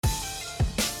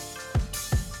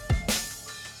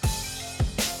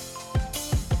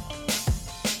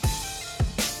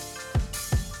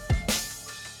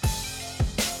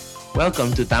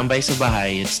Welcome to Tambay sa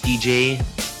Bahay. It's TJ.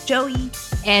 Joey.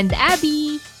 And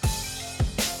Abby.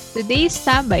 Today's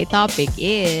standby topic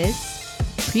is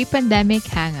pre-pandemic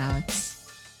hangouts.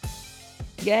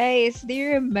 Guys, do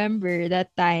you remember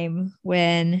that time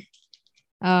when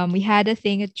we had a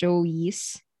thing at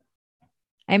Joey's?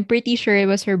 I'm pretty sure it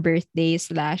was her birthday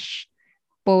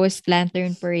 / post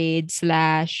lantern parade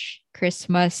 /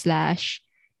 Christmas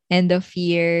 / end of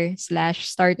year /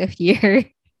 start of year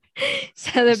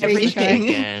celebration.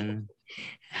 Chicken.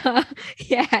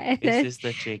 Yeah, and then This is the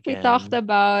we chicken. talked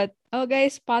about,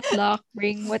 guys, potluck,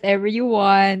 bring whatever you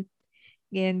want.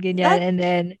 Ganyan. And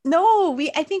then No,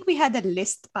 I think we had a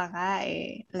list pa nga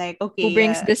eh. Like, okay, who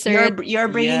brings dessert?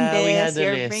 you're bringing we had this, the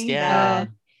you're list. bringing Yeah. that.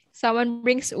 Someone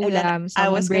brings And then ulam, I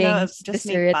someone was gonna brings just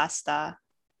make dessert. pasta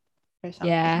or something.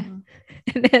 Yeah.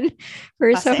 And then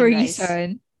for Pasta some and rice.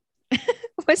 reason,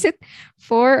 was it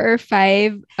 4 or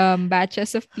 5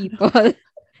 batches of people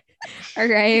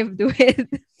arrived with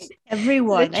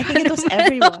Everyone. I think it was lechon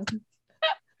everyone.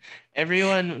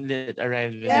 Everyone that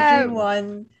arrived with Yeah.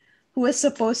 Everyone who was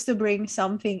supposed to bring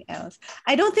something else.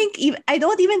 I don't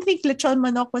even think lechon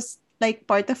manok was like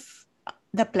part of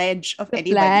the pledge of the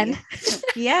anybody. plan.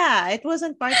 Yeah, it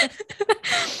wasn't part of Oh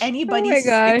anybody's. my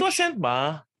gosh. It wasn't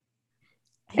ba?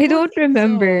 I don't think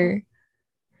remember. so.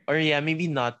 Or yeah, maybe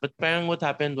not. But parang what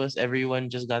happened was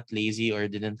everyone just got lazy or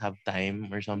didn't have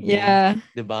time or something. Yeah.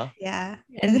 Diba? Yeah.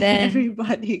 And then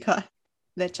everybody got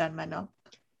lechon manok.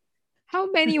 how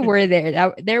many were there?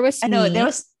 There was I know me, there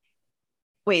was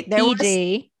was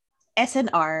TJ,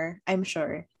 SNR, I'm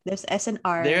sure. There's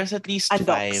SNR There's at least and 5.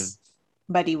 Docs.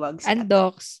 Baliwags. and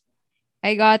Docs.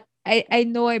 I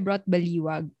know I brought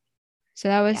baliwag. So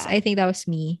that was, Yeah. I think that was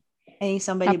me. And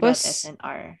somebody brought Tapos,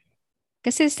 SNR.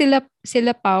 kasi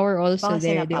sila Power also Baka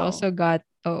there. sila They Pao. also got,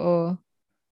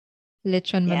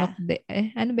 lechon Yeah.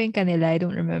 manok. Ano ba yung kanila? I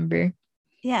don't remember.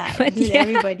 Yeah, But dude, yeah.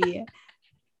 everybody.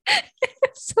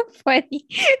 So funny.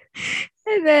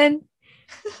 And then,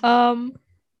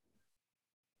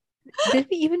 did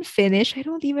we even finish? I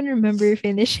don't even remember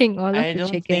finishing all of I the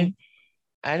don't chicken.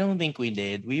 think we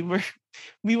did. We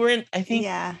weren't. I think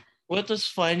Yeah. what was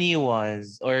funny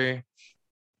was, or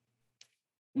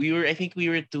I think we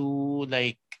were too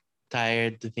like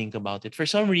tired to think about it. For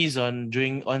some reason,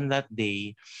 on that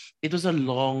day, it was a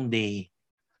long day.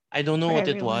 I don't know For what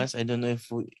it everyone. was. I don't know if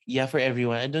for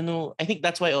everyone. I don't know. I think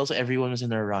that's why also everyone was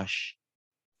in a rush.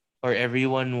 Or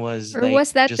everyone was Or like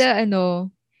was that just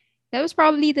that was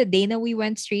probably the day that we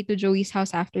went straight to Joey's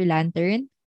house after Lantern.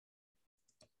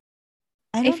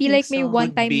 I I don't feel think like may so.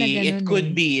 one could time na be. It ganun could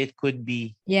eh. be. It could be.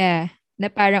 Yeah. Na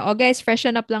parang, guys,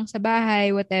 freshen up lang sa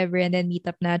bahay, whatever, and then meet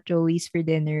up na at Joey's for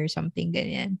dinner or something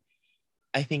ganyan.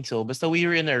 I think so. But we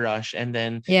were in a rush, and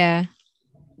then Yeah.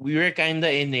 we were kind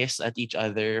of inis at each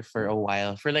other for a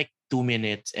while, for like 2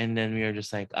 minutes, and then we were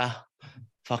just like,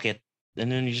 fuck it. And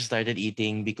then we just started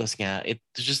eating because it's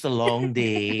just a long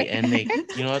day, and like,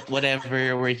 you know what,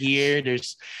 whatever, we're here.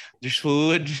 There's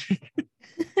food.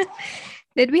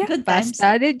 Did we have Good pasta?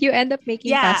 times. Did you end up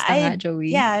making Yeah, pasta nga,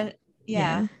 Joey?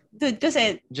 Yeah. Dude,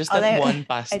 kasi Just that one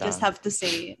pasta. I just have to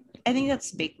say, I think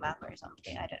that's Big Mac or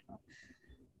something. I don't know.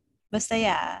 Basta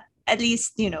yeah, at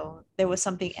least, there was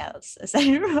something else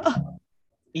aside from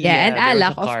Yeah, and there was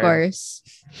alak, a of carb. course.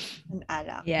 an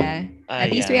alak. Yeah.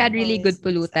 At least we Yeah. had really Always good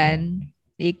pulutan.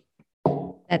 Like,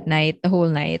 that night, the whole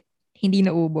night. Hindi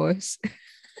naubos.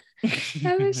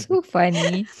 That was so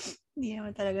funny. Hindi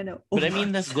naman talaga na. But I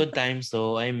mean, that's good times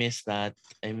though. I miss that.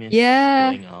 I miss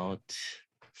Yeah. going out.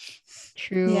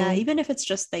 True. Yeah, even if it's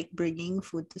just like bringing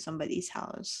food to somebody's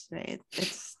house, right?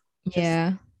 It's just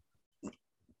Yeah.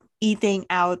 eating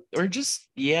out. Or just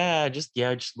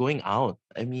going out.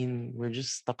 I mean, we're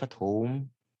just stuck at home.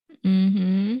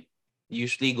 Mm-hmm.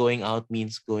 Usually going out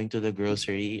means going to the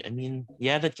grocery. I mean,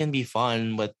 yeah, that can be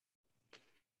fun, but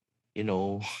you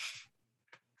know,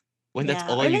 when that's Yeah,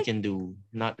 all or you like- can do,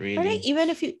 not Or like really.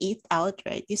 even if you eat out,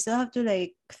 right? You still have to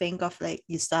like think of like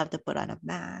you still have to put on a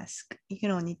mask. You can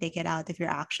only take it out if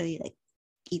you're actually like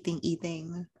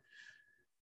eating.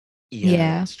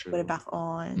 Yeah. That's true. Put it back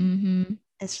on. Mm-hmm.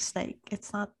 It's just like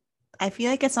it's not. I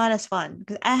feel like it's not as fun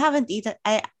because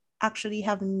I actually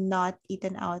have not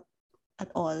eaten out at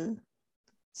all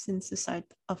since the start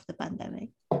of the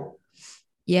pandemic.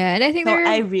 Yeah, and I think So there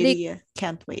are, I like, really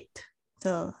can't wait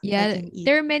till I yeah, can eat.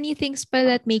 there are many things pa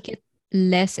that make it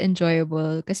less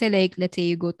enjoyable. Kasi like, let's say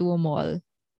you go to a mall,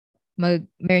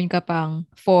 meron ka pang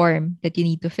form that you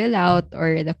need to fill out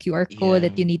or the QR code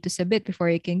that you need to submit before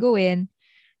you can go in.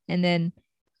 And then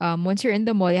once you're in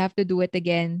the mall, you have to do it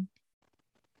again,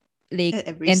 like At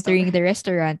every entering store. the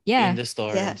restaurant. In Yeah. the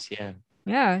stores, yeah.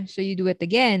 Yeah. So you do it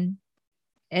again.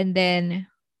 And then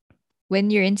when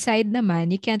you're inside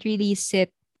naman, you can't really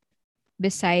sit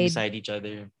beside beside each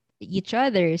other. each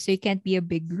other. So you can't be a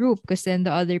big group because then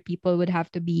the other people would have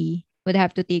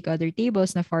to take other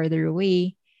tables na farther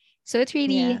away. So it's Yeah.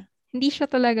 really hindi siya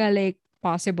talaga like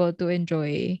possible to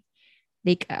enjoy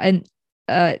like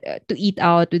to eat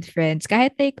out with friends.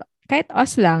 Kahit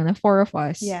us lang, na four of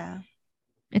us. Yeah.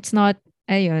 It's not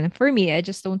ayun. For me, I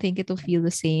just don't think it'll feel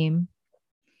the same.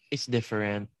 It's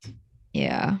different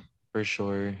Yeah. for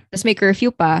sure. Tapos may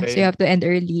curfew pa, so you Right. have to end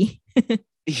early.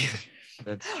 Yeah,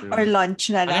 that's true. Or lunch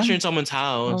na Unless you're lang. in someone's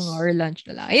house. Or lunch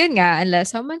na lang. Ayun nga,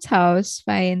 unless someone's house,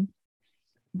 fine.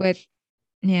 But,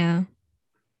 yeah.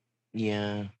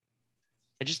 Yeah.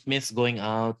 I just miss going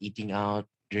out, eating out,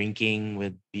 drinking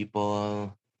with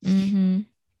people. Mm-hmm.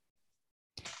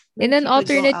 In If an you could go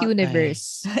alternate out-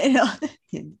 universe. You know?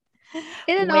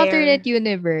 In an Where- alternate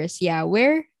universe, yeah.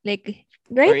 Where? Like,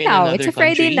 Or right in now, it's another a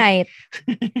Friday country. night.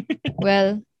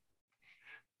 Well,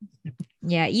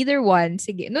 yeah, either one.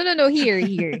 Sige. No, here.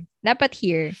 Dapat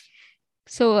here.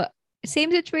 So,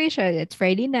 same situation. It's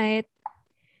Friday night.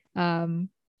 And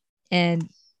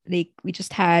like we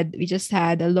just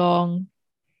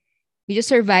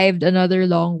survived another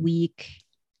long week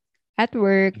at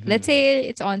work. Let's Mhm. say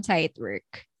it's on-site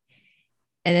work.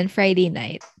 And then Friday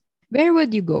night. Where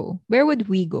would you go? Where would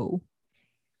we go?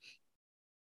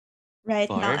 Right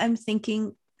now, Bar? I'm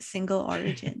thinking single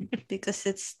origin because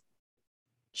it's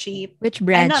cheap. Which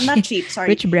branch? Not cheap. Sorry.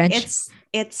 Which branch?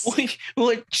 It's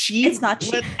What cheap? it's not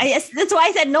cheap. What? Yes, that's why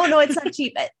I said no. It's not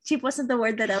cheap. Cheap wasn't the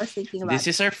word that I was thinking about. This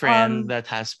is our friend Um, that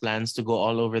has plans to go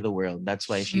all over the world. That's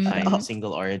why she Mm. finds Oh.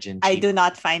 single origin I cheap. do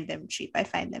not find them cheap. I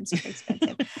find them super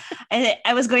expensive. And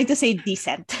I was going to say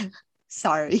decent.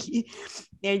 Sorry.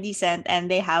 They're decent and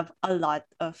they have a lot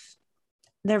of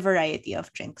their variety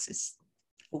of drinks is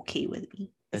okay with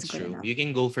me. It's That's good true. enough. You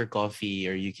can go for coffee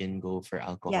or you can go for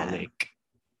alcoholic.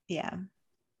 Yeah.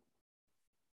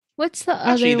 What's the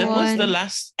Actually, other that was the one?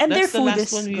 last. And their that's the food last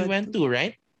is one we good went too. to,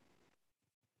 right?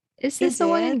 Is this Is the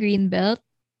one in it? Greenbelt?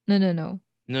 No.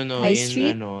 No, High in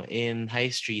Street? in High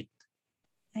Street.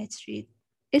 Night Street.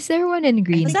 Is there one in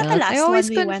Was that the Greenbelt? I last always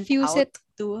one we went confuse out it.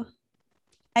 to?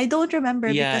 I don't remember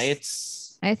Yeah, because it's.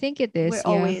 I think it is. we're Yeah.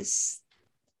 always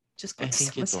just go I to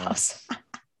think it someone's was. house.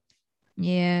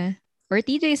 Yeah. Or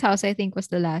TJ's house, I think, was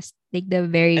the last. Like the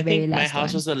very, I very think my last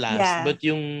house one. was the last, Yeah. but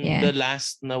yung Yeah. the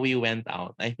last na we went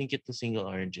out, I think it was single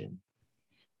origin.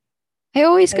 I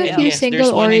always Oh, yeah. And confuse yes, single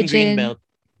there's one in origin Greenbelt.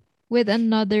 with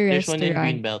another There's one in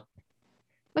restaurant. Greenbelt.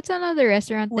 What's another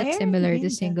restaurant Where that's in similar to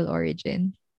Greenbelt? single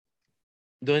origin?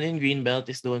 The one in Greenbelt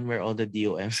is the one where all the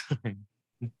DOMs are.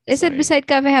 Is it Sorry. beside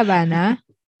Cafe Havana?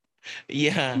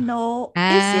 Yeah. No,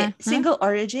 Ah, is it huh? single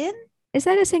origin? Is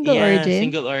that a single Yeah, origin?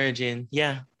 single origin.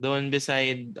 Yeah, the one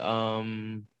beside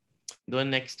the one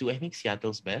next to I think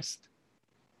Seattle's Best.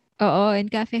 Oo, in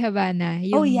Cafe Havana.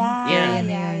 Oh Yung yeah, area Yeah.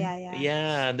 na yun. yeah.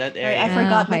 Yeah, that Sorry, I area.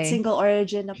 forgot okay. that single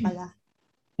origin na pala.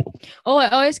 Oh, I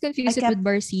always confuse it I kept- with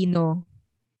Barcino.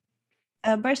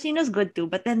 Barcino's good too,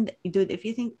 but then, dude, if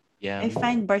you think Yeah. I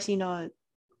find Barcino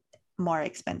more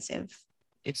expensive.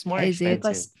 It's more Is it?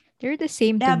 expensive. They're the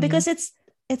same to Yeah, me. because it's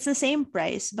the same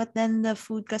price, but then the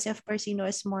food kasi of Barcino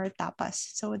is more tapas,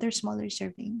 so they're smaller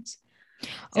servings.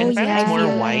 Oh, And parang it's more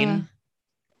yeah. wine.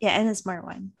 Yeah, and it's more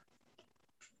wine.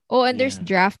 Oh, and there's Yeah.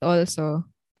 draft also.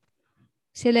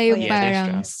 Sila Oh, yung yeah, there's parang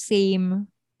draft. same.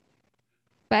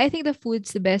 But I think the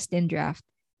food's the best in draft.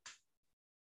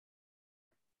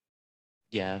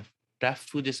 Yeah. Draft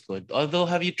food is good. Although,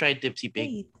 have you tried Tipsy Pig?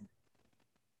 Wait.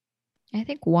 I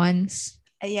think once.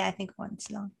 Yeah, I think once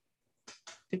lang.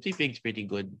 Tipsy Pig's pretty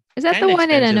good. Is that Kinda the one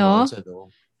in expensive ano? also, though.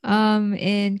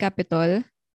 In Capitol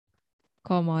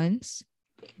Commons?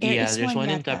 There Yeah, is there's one one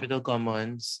in yata. Capitol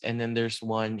Commons, and then there's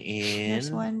one in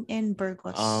There's one in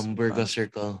Burgos. Burgos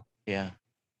Circle. Yeah.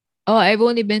 Oh, I've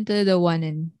only been to the one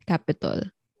in Capitol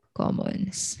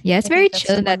Commons. Yeah, it's I very think that's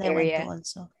chill in the one that I went to area.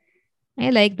 also. I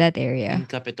like that In area.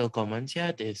 Capitol Commons, yeah,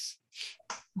 it is.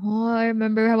 Oh, I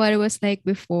remember what it was like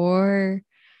before.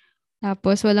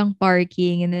 Tapos walang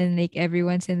parking and then like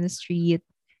everyone's in the street.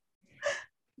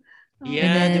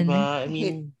 Yeah, then- diba? I I hate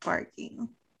mean, parking.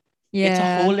 it's a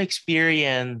Yeah. whole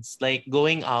experience. Like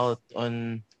going out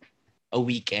on a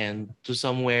weekend to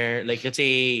somewhere let's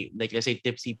say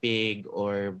Tipsy Pig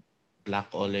or Black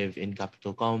Olive in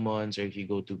Capitol Commons, or if you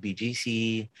go to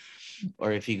BGC,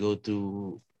 or if you go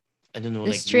to I don't know,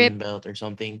 The like strip. Greenbelt or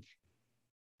something.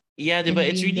 Yeah, In but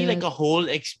it's really like Greenbelt. a whole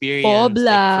experience. Like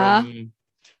Pobla.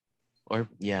 or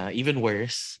yeah, even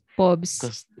worse. Pobs.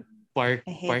 Because I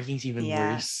hate- parking's even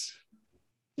yeah. worse.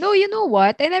 No, you know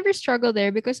what? I never struggled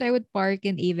there because I would park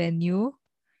in Avenue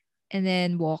and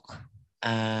then walk.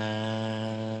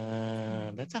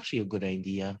 That's actually a good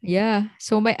idea. Yeah.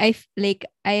 So I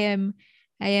am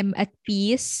at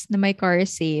peace na my car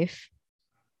is safe.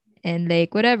 And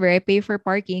like whatever, I pay for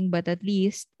parking, but at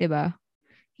least, 'di ba?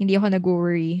 Hindi ako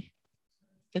nag-worry.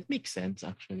 That makes sense,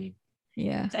 actually.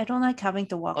 Yeah. I don't like having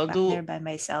to walk back there Although, by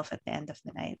myself at the end of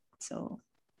the night. So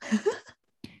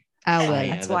Well,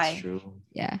 yeah, that's that's why. true.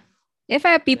 yeah. If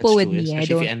I have people That's with true, me, I especially if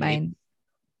you don't end late. mind.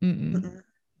 Mm-mm. Mm-mm.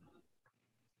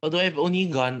 Although I've only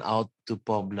gone out to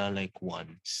Pobla like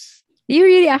once. Do you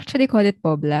really actually call it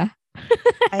Pobla?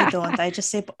 I don't. I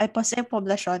just say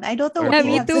poblacion. I don't know Or what Yeah,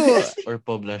 you me have Pob, to too. or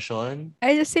Poblacion.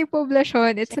 I just say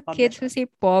Poblacion. It's say the kids who poblacion.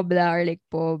 say Pobla or like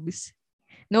Pobs.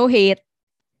 No hate.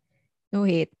 No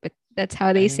hate. But that's how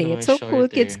I they don't say know, it. it's So cool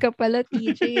kids shorter. ka pala,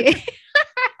 TJ.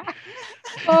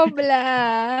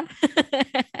 Pobla.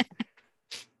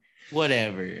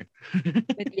 Whatever.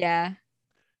 But yeah.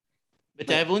 But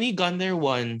But I've only gone there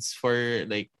once for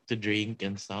like to drink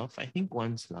and stuff. I think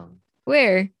once lang.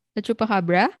 Where? The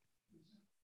Chupacabra?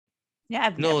 yeah,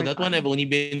 I've No, never that one I've gone. only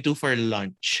been to for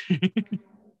lunch,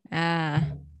 Ah.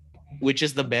 which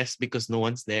is the best because no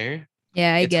one's there.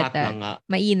 Yeah, I It's get hot na that. nga.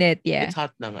 Mainit, yeah. It's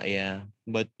hot na nga, yeah.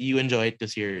 But you enjoy it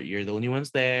because you're the only ones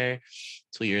there.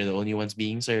 So you're the only ones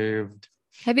being served.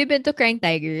 Have you been to Crying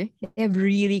Tiger? They have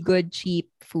really good, cheap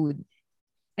food.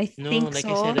 I No, think like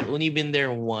I so. said, I've only been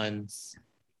there once.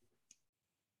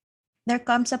 There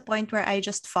comes a point where I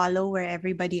just follow where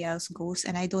everybody else goes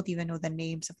and I don't even know the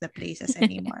names of the places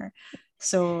anymore.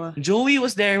 So Joey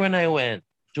was there when I went.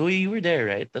 Joey, you were there,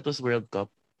 right? That was World Cup.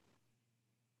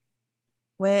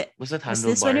 what Was that was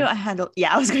this when you Handlebar? handle?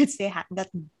 Yeah, I was going to say that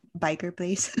biker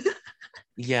place.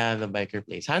 Yeah, the biker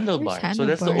place. Where's Handlebar. So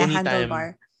that's the Handlebar? yeah, only time. handlebar.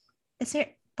 Is there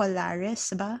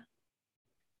Polaris ba?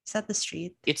 Is that the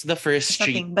street? It's the first There's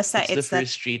street. nothing. Basta It's the it's that.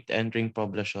 first street entering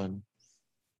Poblacion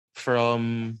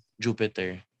from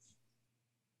Jupiter.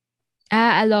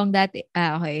 Ah, along that.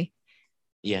 Ah, okay.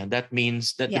 Yeah, that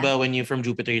means that Yeah. diba, when you from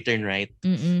Jupiter you turn right.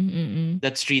 Mm-mm, mm-mm.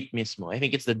 That street mismo. I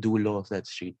think it's the dulo of that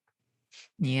street.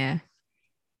 Yeah.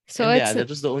 So And it's yeah, that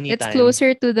was the only it's time.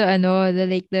 closer to the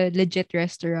legit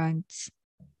restaurants.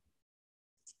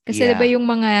 Kasi 'di ba Yeah. yung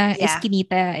mga Yeah.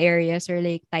 eskinita areas are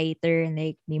like tighter and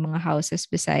like may mga houses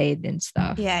beside and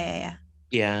stuff. Yeah.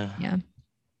 Yeah. Yeah.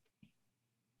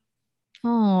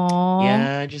 Aww.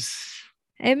 Yeah, just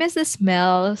I miss the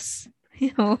smells. You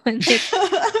know, and like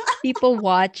people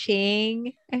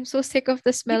watching. I'm so sick of the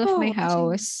smell of my People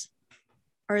watching. house.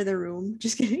 Or the room.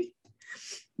 Just kidding.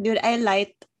 Dude, I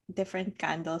light different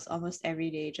candles almost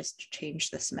every day just to change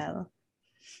the smell.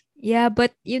 Yeah, but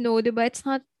you know, diba, it's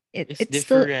not it's it's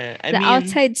still different. I the mean,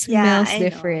 outside Yeah, smells I know.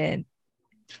 different.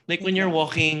 like when you're Yeah.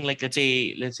 walking, like let's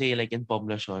say like in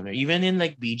Poblacion or even in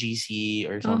like BGC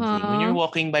or something, when you're Uh-huh.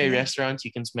 walking by Yeah. restaurants,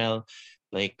 you can smell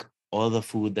like all the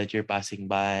food that you're passing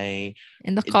by.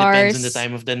 And the It depends on the cars,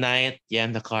 time of the night. Yeah,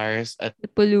 and the cars. the I don't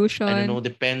know, pollution.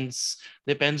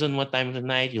 depends on what time of the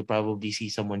night. You'll probably see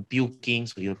someone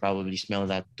puking, so you'll probably smell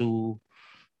that too.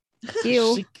 It's just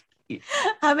Ew. like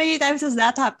How many times has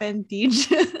that happened, Tej?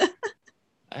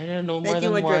 I don't know, more that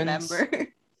you than would once. remember?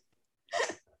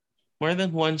 More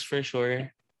than once for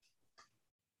sure.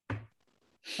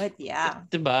 But yeah.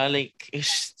 Diba? Like,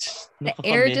 it's The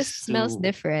air nakakamiss just smells to-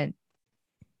 different.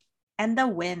 And the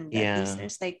wind. At Yeah. least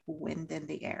there's like wind in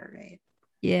the air, right?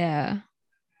 Yeah.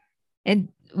 And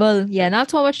well, yeah, not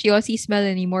so much Yossi smell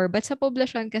anymore. But sa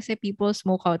Poblacion kasi people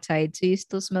smoke outside. So you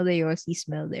still smell the Yossi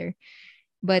smell there.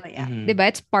 But, Oh, yeah. Mhm. diba,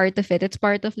 it's part of it. It's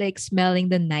part of like smelling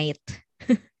the night.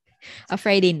 A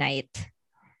Friday night.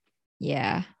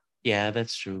 Yeah. Yeah,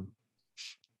 that's true.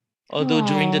 Although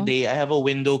during the Aw. day, I have a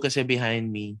window kasi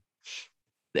behind me.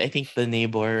 I think the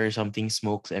neighbor or something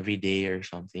smokes every day or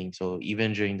something. So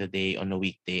even during the day, on a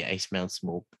weekday, I smell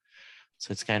smoke.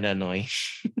 So it's kind of annoying.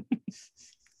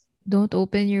 Don't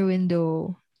open your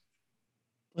window.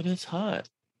 But it's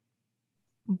hot.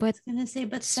 But I was gonna say,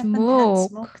 but secondhand smoke.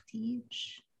 smoke, Tej.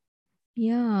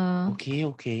 Yeah. Okay,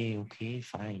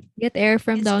 fine. Get air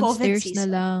from It's COVID downstairs na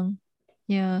season. lang.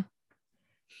 Yeah.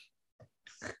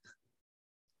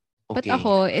 But Okay.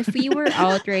 ako, if we were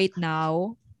out right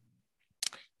now,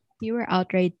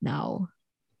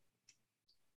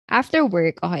 after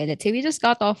work, okay, let's say we just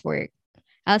got off work.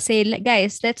 I'll say,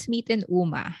 guys, let's meet in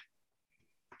Uma.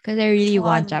 Because I really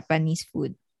want One. Japanese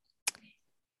food.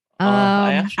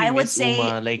 I actually I would miss say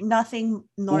Uma. Like, nothing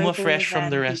normal fresh from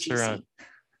the than restaurant.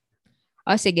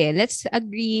 sige, let's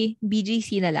agree.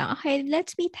 BGC na lang. Okay,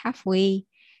 let's meet halfway.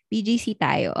 BGC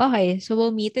tayo. Okay, so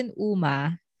we'll meet in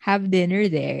Uma. Have dinner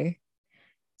there.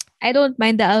 I don't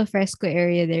mind the alfresco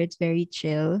area there. It's very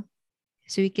chill.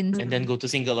 So we can and then go to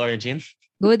Single Origin.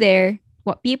 go there.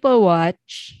 what people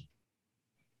watch.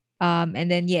 And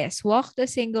then yes, walk the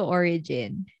single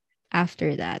origin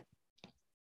after that.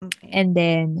 Okay. And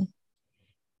then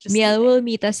Just Miel eat will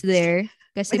meet us there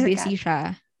kasi With her busy cat. siya.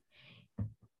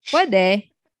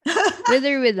 Pwede. With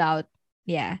or without.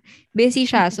 Yeah. Busy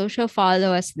siya. So she'll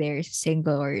follow us there sa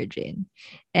single origin.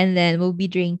 And then we'll be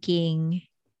drinking.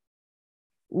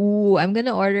 Ooh, I'm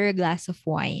gonna order a glass of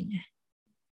wine.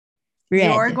 You're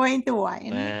Red. going to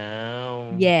wine.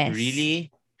 Wow. Yes.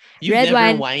 Really? You've Red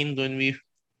never wine. wined when we.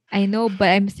 I know, but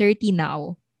I'm 30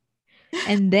 now.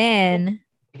 And then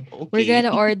we're Okay.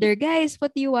 gonna order. Guys,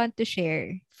 what do you want to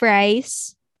share?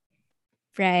 Fries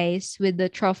with the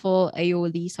truffle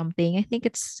aioli something. I think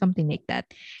it's something like that.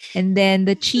 And then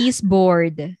the cheese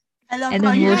board. I love And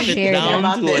how then you're we'll Wrote it share thinking that. down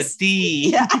about to a this.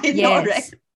 T. Yeah, I know, right?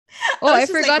 Yes. Oh, I was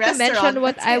just like, forgot to restaurant, mention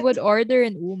what that's I it. would order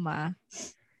in Uma.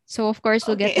 So of course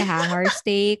we'll get Okay. the hangar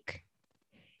steak,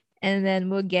 and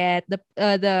then we'll get the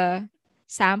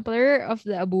sampler of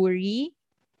the aburi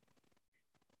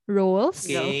rolls,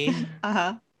 Okay.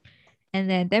 Uh-huh. and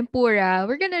then tempura.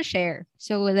 We're gonna share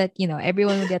so that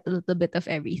everyone will get a little bit of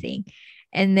everything,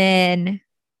 and then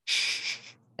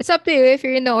it's up to you if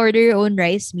you're gonna order your own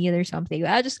rice meal or something.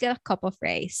 I'll just get a cup of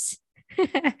rice,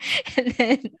 and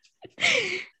then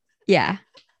yeah,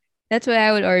 that's what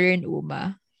I would order in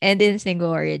Uma and in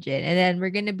single origin. And then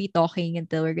we're gonna be talking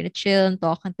until we're gonna chill and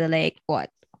talk until like what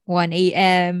 1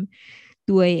 a.m.,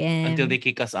 2 Until a.m. they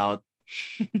kick us out.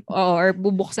 or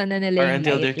bubuksan na nila Or yung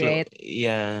until light, they're right?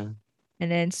 yeah. And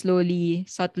then slowly,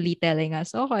 subtly telling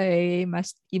us, okay,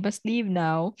 you must leave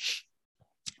now.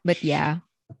 But yeah,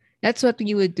 that's what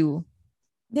we would do.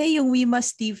 De, yung we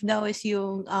must leave now is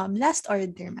yung last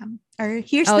order, ma'am. Or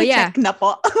here's Oh, the yeah. check na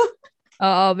po.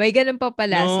 Oo, may ganun pa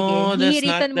pala. Sige, No, that's not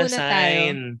hihiritan the muna tayo.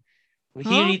 sign. Huh?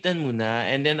 Hihiritan muna.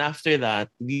 And then after that,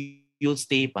 you'll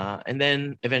stay pa. And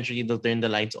then eventually they'll turn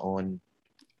the lights on.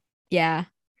 Yeah.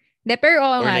 De, pero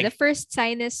oo Or nga, like- the first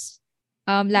sign is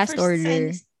last First order. sign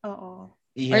is- Oo.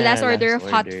 Yeah, Or last order of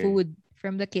hot order. food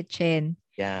from the kitchen.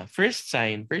 Yeah, first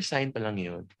sign. First sign pa lang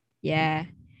yun. Yeah.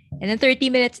 And then 30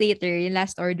 minutes later, yung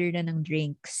last order na ng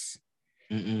drinks.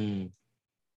 Mm-mm.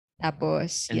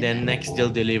 Tapos, And yun then na. next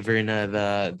they'll deliver na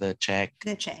the check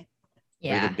The check. or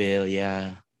the Yeah. bill,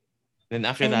 yeah. Then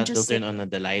after And that, they'll just turn on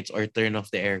the lights or turn off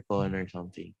the aircon or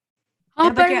something. Ah,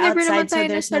 Yeah, but parang you're never naman outside, so tayo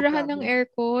there's no nasarahan ng problem.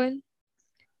 aircon.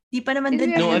 Di pa naman Did din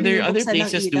we tayo No, other binubuksan ng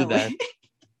places do ilaw, that. eh.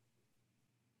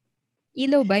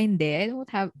 Ilaw ba? Hindi. I don't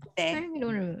have, Eh. I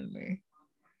don't remember.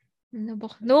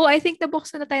 No, I think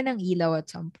nabuksan na tayo ng ilaw at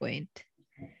some point.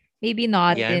 Maybe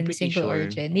not Yeah, I'm in pretty single sure.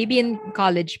 origin. Maybe in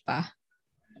college pa.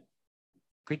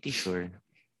 Pretty sure.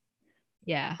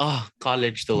 Yeah. Oh,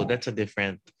 college though. That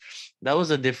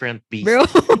was a different beast. Bro.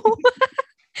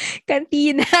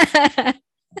 Kantina.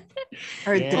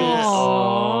 Or Yeah. drinks.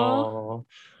 Oh,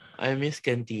 I miss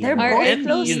cantina. They're Or both at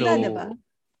closed least- na, diba?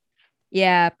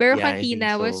 Yeah, pero Yeah, I think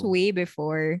kantina was so. way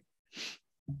before.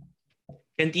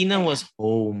 Cantina was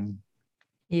home.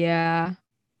 Yeah.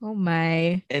 Oh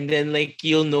my. And then like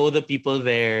you'll know the people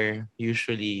there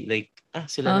usually. Like,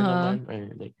 sila na naman. Or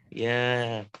like,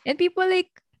 yeah. And people like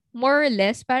more or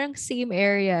less parang same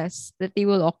areas that they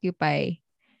will occupy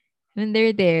when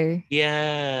they're there.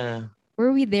 Yeah.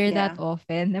 Were we there Yeah. that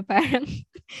often? Na parang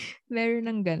meron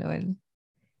ng ganon.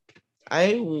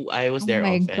 I was Oh there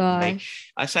my often. Like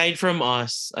gosh. aside from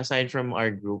our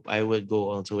group, I would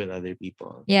go also with other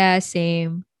people. Yeah,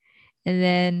 same. And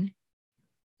then,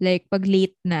 like, pag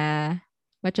late na,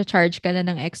 macha-charge ka na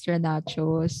ng extra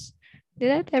nachos.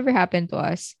 Did that ever happen to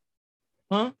us?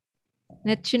 Huh?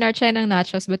 Chinarge tayo ng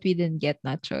nachos, but we didn't get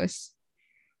nachos.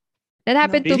 That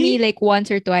happened to me Really? like once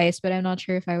or twice, but I'm not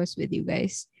sure if I was with you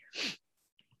guys.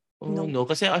 Oh No. no,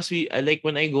 kasi like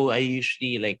when I go, I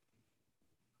usually like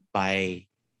buy.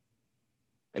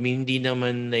 I mean, hindi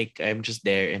naman like I'm just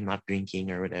there and not drinking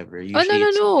or whatever. Oh, no, Usually no,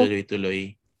 it's no.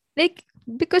 tuloy-tuloy. Like,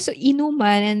 because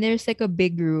inuman and there's like a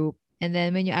big group, and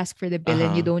then when you ask for the bill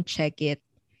and you Uh-huh. don't check it,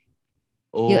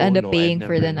 Oh, you'll end up no, I've paying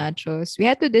for the never. nachos. We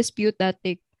had to dispute that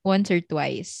like once or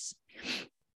twice.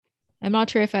 I'm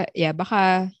not sure if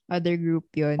baka other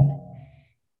group yun.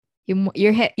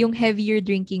 Yung heavier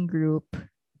drinking group.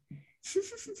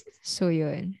 So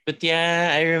yun. But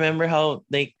yeah, I remember how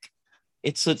like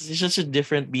it's such a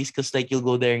different beast because like you'll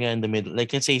go there nga in the middle,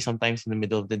 like let's say sometimes in the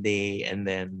middle of the day, and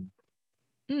then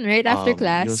Right after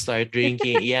class. you'll start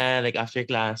drinking. Yeah, like after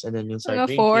class, and then you'll start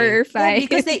Mga 4 or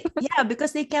drinking. 5.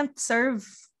 Because they can't serve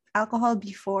alcohol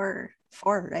before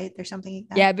 4, right? Or something like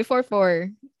that. Yeah, before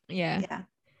 4. Yeah. Yeah.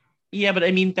 Yeah, but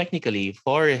I mean technically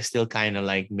 4 is still kind of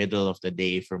like middle of the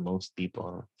day for most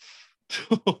people.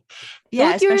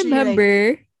 Yeah, Don't you especially, like,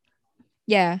 remember?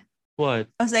 Yeah.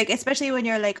 What? I was like, especially when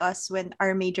you're like us, when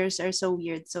our majors are so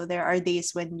weird. So there are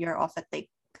days when you're off at like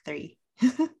 3.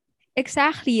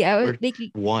 Exactly. I was Or like,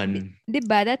 one?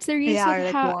 diba? That's the Yeah, reason or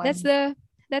like how 1.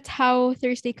 that's how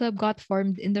Thursday Club got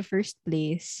formed in the first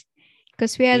place.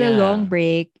 Because we had a long Yeah.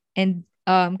 break and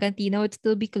Cantina would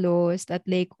still be closed at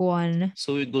like 1.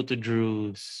 So we go to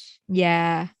Drew's.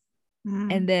 Yeah.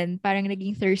 And Mm. then parang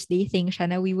naging Thursday thing siya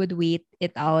na we would wait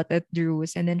it out at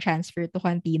Drew's and then transfer to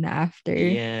Cantina after.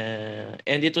 Yeah.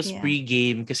 And it was Yeah.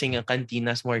 pre-game kasi nga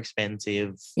Cantina's more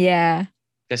expensive. Yeah.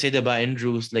 Kasi diba in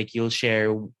Drew's, like you'll share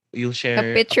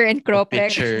A pitcher and a Cropec.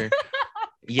 pitcher.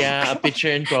 Yeah, a pitcher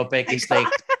in Cropec is like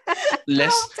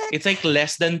less, it's like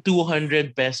less than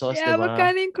 200 pesos, Yeah, diba?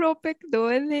 magkano yung Cropec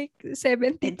doon? Like,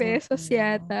 70 I don't pesos know.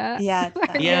 yata. Yata.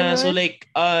 Parang Yeah, so ganon. like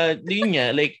yun nga,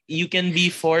 like you can be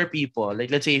 4 people,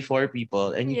 like let's say 4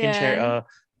 people, and you can share Yeah. a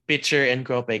pitcher and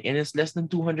Cropec, and it's less than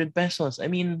 200 pesos. I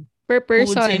mean, Per who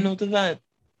would say person. no to that?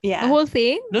 The Yeah. whole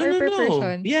thing? No, Or no, per no.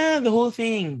 person? Yeah, the whole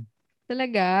thing.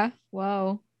 Talaga?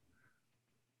 Wow.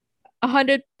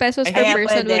 100 pesos I per think-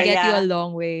 person will pwede, get you yeah. a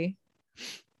long way.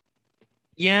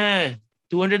 Yeah,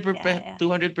 200 per Yeah.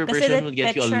 200 per Kasi person the would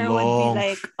get you a picture would be long.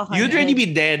 like 100. You'd already be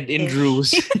dead in -ish.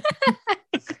 Drew's.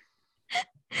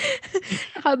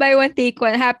 Buy one, take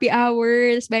one. Happy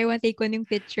hours. Buy one, take one yung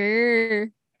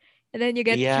picture. And then you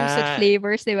get to choose such Yeah.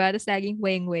 flavors, diba? Tapos laging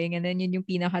weng-weng. And then yun yung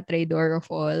pinaka-trador of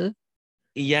all.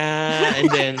 Yeah, and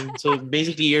then so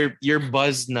basically you're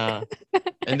buzzed na.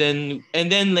 And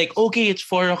then like okay, it's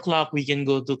 4 o'clock, we can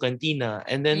go to Cantina.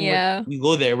 And then Yeah. we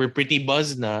go there, we're pretty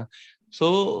buzzed na.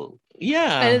 So Ano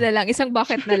yeah. na lang, isang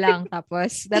bucket na lang.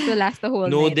 Tapos, that will last the whole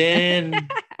No night. then.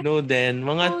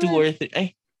 Mga Oh, 2 or 3.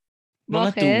 Ay, mga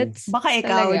 2. Buckets? Baka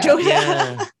ikaw, Talaga? joke. Yeah.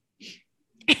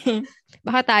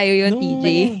 Baka tayo yun, No. TJ.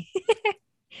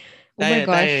 Oh my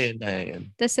gosh. Tayo yun.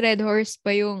 Tas Red Horse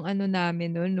pa yung ano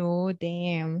namin no, no,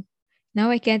 damn. Now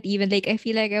I can't even, like, I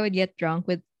feel like I would get drunk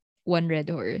with one Red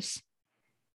Horse.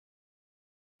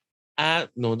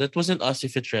 No, that wasn't us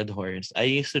if it's Red Horse. I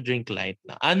used to drink light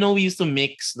na. No, we used to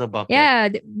mix the bucket. Yeah,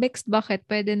 mixed bucket,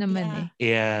 pwede naman Yeah. eh.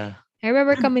 Yeah. I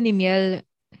remember kami ni Miel,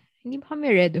 hindi ba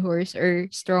kami Red Horse or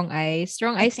Strong Ice?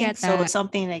 Strong I Ice think yata. so,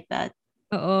 something like that.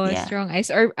 Oo, Yeah. Strong Ice.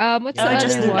 Or what's Or the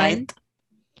just other do one? light.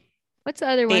 What's the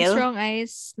other one? Pale? Strong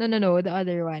Ice. No, the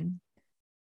other one.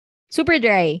 Super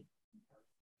Dry.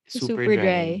 Super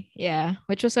Dry. Yeah,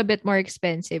 which was a bit more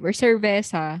expensive. Or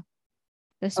Cerveza.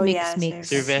 That's Oh, mix. yeah,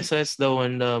 Cerveza is the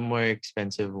more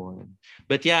expensive one.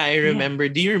 But yeah, I remember.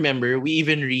 Do you remember we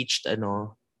even reached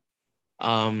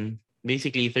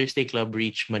basically Thursday Club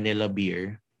reached Manila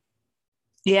Beer.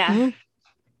 Yeah. Hmm?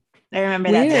 I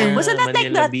remember Where? that. Wasn't that like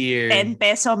Manila that Beer. 10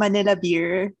 peso Manila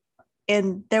beer?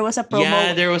 And there was a promo.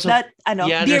 Yeah, there was a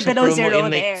beer there's a below promo zero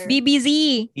in, like, there. BBZ.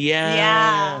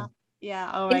 Yeah. Yeah.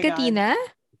 Oh In my God. Katina?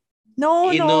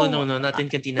 No, No, not in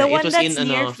Cantina. The It one was that's in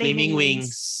near Flaming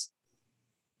Wings.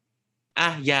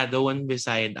 Yeah, the one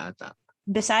beside ata.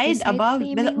 Beside, Beside above,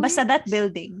 Flaming basta that Wings?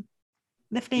 building.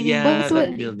 The Flaming Yeah, Wings But-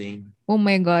 that building. Oh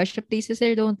my gosh, the places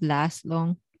there don't last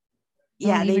long.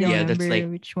 Yeah, I they don't don't. Yeah, that's remember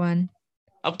like- which one.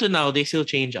 Up to now, they still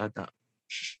change ata.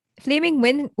 Flaming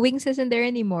Wings isn't there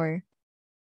anymore.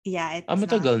 Yeah, it's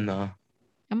Matagal not.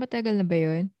 na. Matagal na ba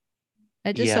yun?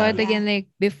 I just saw Yeah. it again like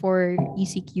before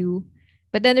ECQ.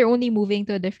 But then they're only moving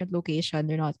to a different location.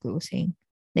 They're not closing.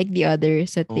 Like the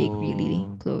others that they really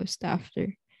Oh. closed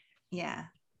after. Yeah.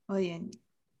 Oh, yun.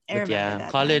 I But remember yeah, that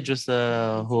college one. was a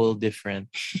whole different.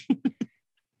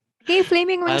 Okay,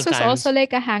 Flaming Wings Wild was also times.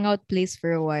 like a hangout place for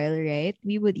a while, right?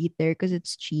 We would eat there because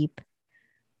it's cheap.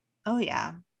 Oh,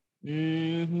 yeah.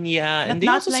 Yeah, But and they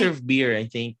not also like- serve beer, I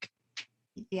think.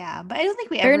 Yeah, but I don't think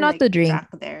we Pero ever not like, to drink. drank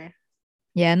there.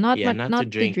 Yeah, not Yeah, not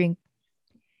not to to drink.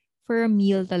 For a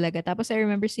meal talaga. Tapos I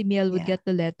remember si Miel would Yeah. get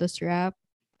the lettuce wrap.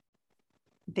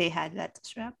 They had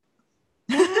lettuce wrap.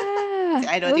 Yeah.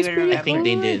 I don't it was even pretty I think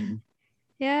they good. did.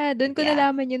 Yeah, doon ko Yeah.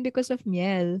 nalaman yun because of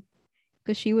Miel.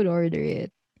 Because she would order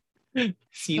it.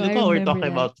 See, So look I how we're remember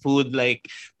talking that. about food like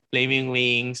Flaming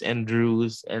Wings and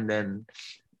Drew's, and then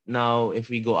now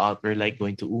if we go out, we're like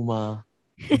going to Uma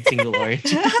and Single Orange.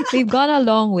 We've gone a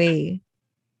long way.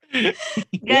 We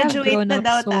have Graduate grown na up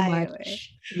daw so tayo much. eh.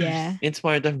 Yeah. It's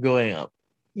part of growing up.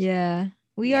 Yeah.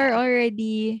 We are Yeah.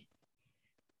 already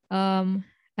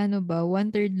ano ba,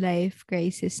 1/3 life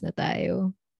crisis na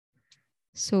tayo.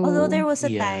 So Although there was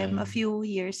a time Yeah. a few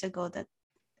years ago that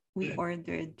we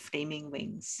ordered Flaming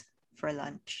Wings for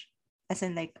lunch. As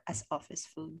in like as office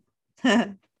food.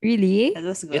 That really?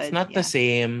 was good. It's not yeah. the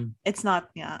same. It's not,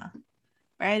 yeah.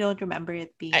 Or I don't remember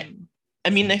it being. I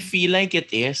mean, I feel like it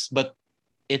is, but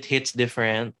it hits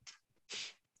different.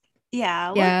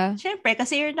 Yeah. Well, Yeah. syempre,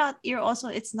 kasi you're also,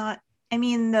 it's not I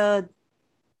mean, the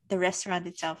restaurant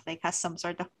itself like has some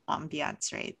sort of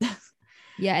ambiance, right?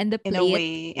 Yeah, and the In a plate,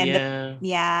 way.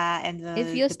 And it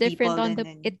feels the different people on and the,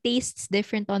 then it tastes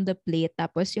different on the plate.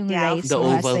 Tapos yung yeah, of rice The mo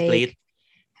course. oval plate,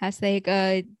 has like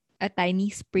a tiny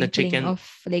the sprinkling chicken. of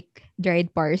like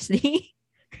dried parsley.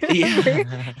 Remember?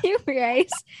 Yeah. Yung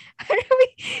rice. Parang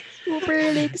super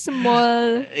like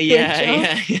small Yeah, pinch of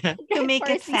yeah, yeah. To dried make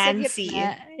it parsley sa fancy. gitna.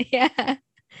 Yeah.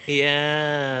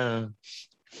 Yeah.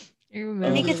 I Make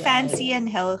remember it that. fancy and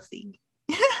healthy.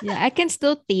 Yeah, I can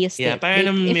still taste Yeah, it. para Like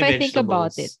naman if may I think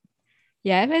about it. vegetables.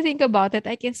 Yeah, if I think about it,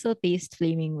 I can still taste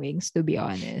flaming wings, to be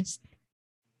honest.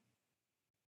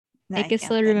 No, I I can can't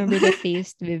still remember the anymore.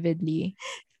 taste vividly.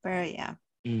 But yeah.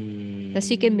 Plus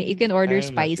you can order I'm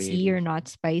not spicy or really. not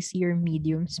spicy or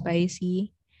medium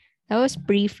spicy. That was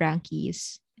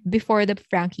pre-Frankie's. Before the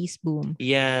Frankie's boom.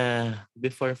 Yeah,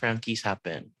 before Frankie's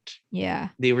happened,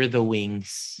 Yeah. they were the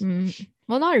wings.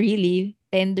 Well, not really.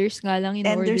 Tenders nga lang in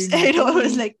order Tenders. I know, natin it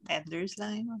was eh. like tenders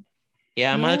lang.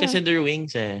 Yeah, mahal Yeah. kasi their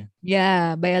wings eh.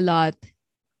 Yeah, by a lot.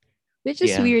 Which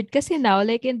is Yeah. weird kasi now,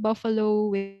 like in Buffalo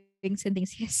Wings and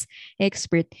things, yes,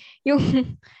 expert. Yung,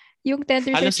 yung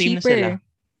tenders are Halos same na sila. cheaper.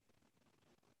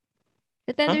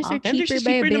 The tenders Huh? are Tenders cheaper is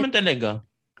by a cheaper bit. naman talaga.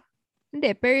 Hindi,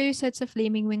 pero yung sets of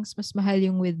flaming wings, mas mahal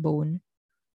yung with bone.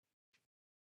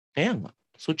 Kaya nga.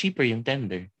 So cheaper yung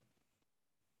tender.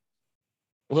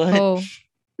 What? Oh.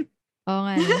 Oo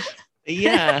nga. No?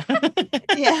 Yeah.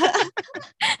 Yeah.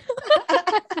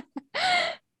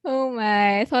 Oh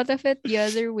my. I thought of it the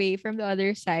other way, from the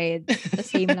other side. The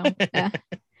same lang pala.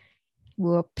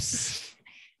 Whoops.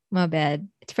 My bad.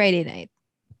 It's Friday night.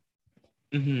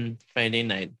 Friday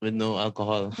night with no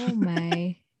alcohol. Oh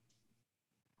my.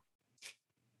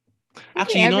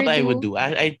 Actually, you know what I would do?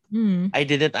 Mm. I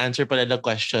didn't answer pala the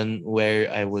question where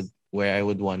I would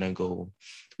wanna go.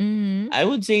 Mm. I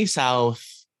would say south.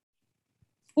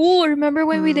 Oh, remember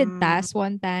when we did Mm. TAS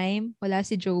one time? Wala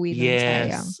si Joey nun, sayang.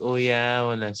 Yes. Oh yeah,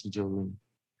 wala si Joey.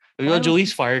 Why Well, was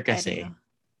Joey's far I don't kasi. know.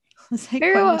 I was like,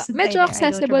 Pero why wasn't I medyo there? I don't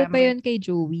accessible pa remember. yun kay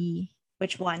Joey.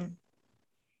 Which one?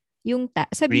 Yung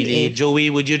sa Really, BF.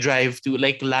 Joey, would you drive to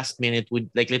like last minute?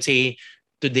 Would like let's say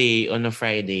today on a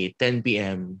Friday, 10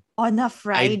 p.m. On a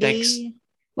I'd text. Friday?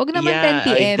 Wag naman Yeah, 10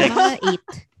 p.m. I'd text. Mga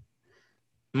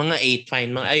 8. Mga 8, fine.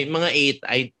 Mga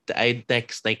 8, I'd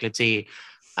text like let's say,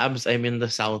 Abs, I'm in the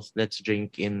south. Let's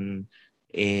drink in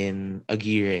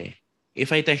Aguirre.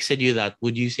 If I texted you that,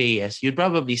 would you say yes? You'd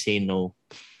probably say no.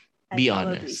 Be I'd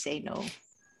probably honest. say no.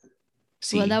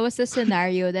 See. Well, that was the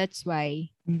scenario. That's why.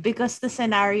 Because the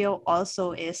scenario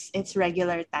also is it's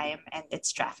regular time and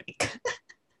it's traffic.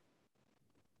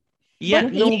 Yeah,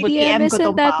 But no, 8 but p.m. Isn't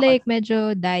gutom that pa ako. like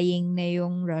medyo dying na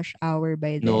yung rush hour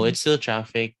by then? no, it's still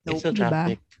traffic. Nope. It's still Diba?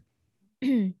 traffic.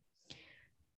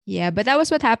 Yeah, but that was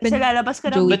what happened. Kasi lalabas ka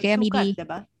ng Joey, Sukat, kaya maybe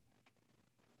diba?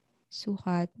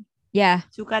 Sukat. Yeah,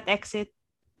 Sukat exit.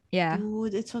 yeah.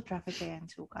 Dude, it's so traffic kaya in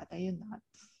Sukat. Ayun na.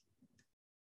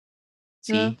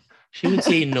 See, she would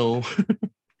say no.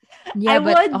 Yeah, I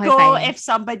but would okay, go fine. if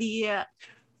somebody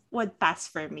would pass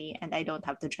for me and I don't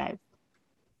have to drive.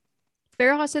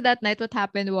 Pero kasi that night, what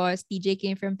happened was TJ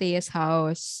came from Tea's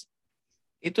house.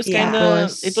 It was Yeah.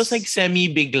 it was like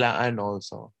semi-biglaan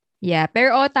also. Yeah,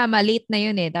 pero tama, late na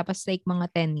yun eh. Tapos like mga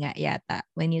 10 nga yata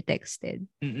when you texted.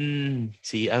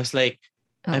 See, I was like,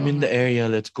 I'm Oo in nga. the area.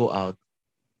 Let's go out.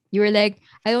 You were like,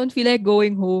 I don't feel like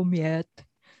going home yet.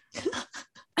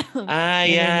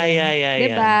 Yeah.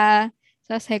 Diba?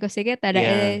 So I was like, sige, tara.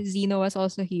 Yeah. Zeno was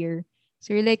also here.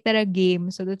 So we're like, tara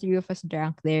game. So the three of us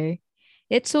drank there.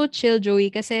 It's so chill, Joey,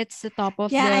 kasi it's the top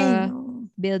of I the know.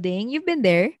 building. You've been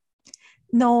there?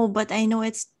 No, but I know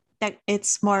it's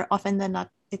more often than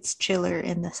not, it's chiller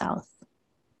in the south.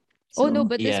 Oh no,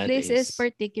 So, but this Yeah, it place is is.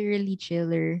 particularly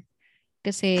chiller.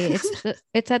 Kasi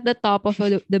it's at the top of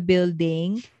the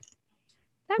building.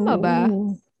 Tama ba?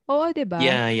 oh. Oo, diba?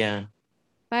 Yeah.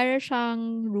 Para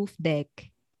siyang roof deck.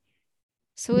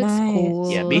 So it's Nice. cool.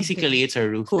 Yeah, basically it's a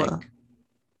roof Cool. deck.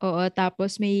 Oo,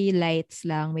 tapos may lights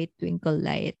lang. May twinkle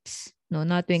lights. No,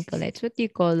 not twinkle lights. What do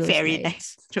you call those Very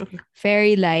lights? nice.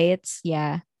 Fairy lights,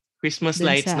 yeah. Christmas Dun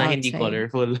lights sa na hindi outside.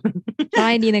 colorful. Tsaka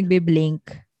hindi nagbe-blink.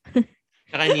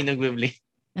 Saka hindi nagbe-blink.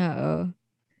 Oo.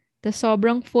 Tapos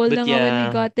sobrang full But na nga when we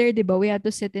yeah. got there, di ba? We had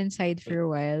to sit inside for a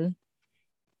while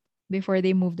before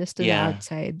they moved us to the Yeah.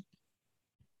 outside.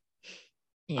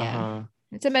 Yeah. Uh-huh.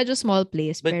 It's a medyo small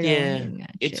place, But pero yeah, yun nga,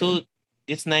 chill.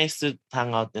 it's nice to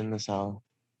hang out in the south.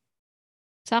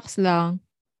 Sucks lang.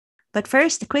 But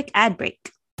first, a quick ad break.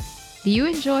 Do you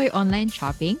enjoy online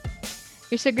shopping?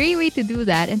 There's a great way to do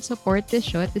that and support this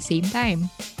show at the same time.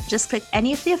 Just click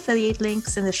any of the affiliate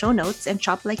links in the show notes and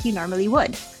shop like you normally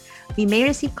would. We may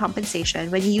receive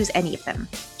compensation when you use any of them.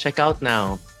 Check out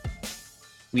now.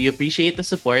 We appreciate the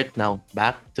support. Now,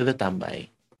 back to the tambay.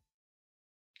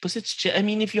 Because I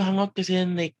mean, if you hang out kasi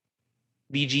in like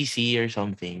BGC or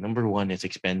something, number one, it's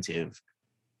expensive.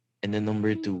 And then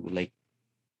number two, like,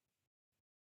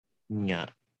 yeah,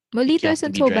 Molito you have to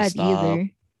isn't be so bad dressed up. either.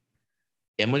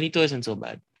 Yeah, Molito isn't so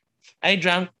bad. I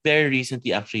drank very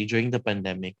recently, actually, during the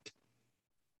pandemic.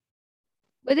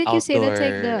 But did you say that's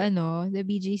like Outdoor, the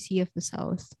BGC of the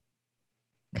South?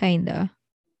 Kinda.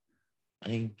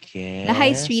 I The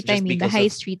high guess, street, I just mean, the because high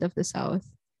of, street of the South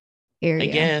I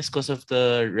area. guess, because of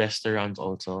the restaurants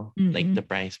also, like Mm-mm. the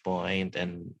price point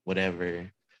and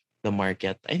whatever, the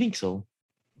market. I think so.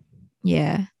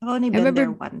 Yeah. I've only I been there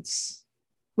remember, once.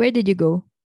 where did you go?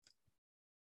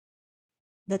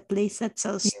 That place that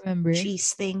sells You remember?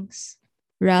 cheese things.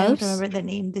 I don't Ralph's? remember the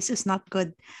name. This is not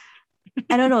good.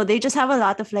 I don't know. They just have a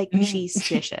lot of like cheese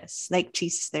dishes. Like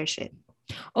cheese is their shit.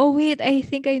 Oh, wait, I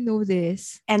think I know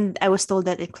this. And I was told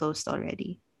that it closed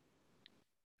already.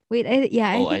 Wait, I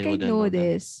Oh, I think I wouldn't know know that.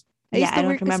 this. I Yeah, used I to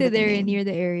don't work kasi remember the there name. near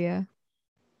the area.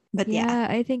 But yeah,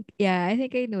 I think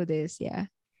I know this,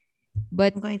 yeah.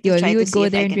 But I'm going to yun, try we to would see go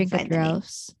if there I and can drink at find the name.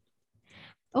 Ralph's.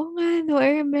 Oh nga, no,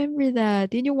 I remember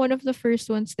that. Yun yung one of the first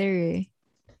ones there eh.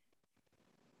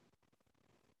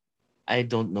 I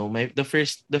don't know. The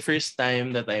first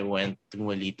time that I went to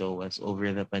Molito was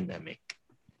over the pandemic.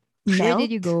 Where did Melt?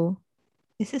 you go?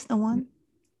 Is this the one?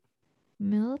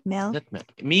 Milk? Melt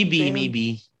Maybe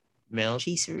Grilled melt grilled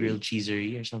Cheesery.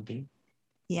 cheesery or something.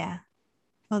 Yeah.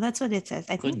 Well, that's what it says.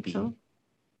 I Could think be. so.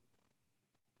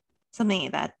 Something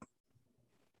like that.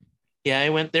 Yeah, I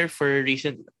went there for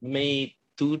recent May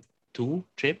two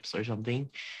trips or something.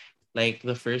 Like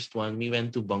the first one, we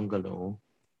went to Bungalow.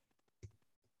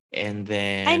 And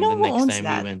I then know the who next owns time we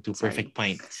that. went to Perfect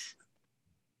Sorry. Pint.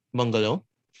 Bungalow?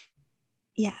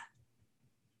 Yeah.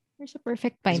 There's a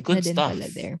perfect It's pint na good din pala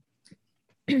stuff. there.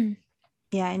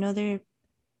 Yeah, I know they're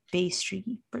pastry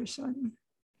person.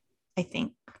 I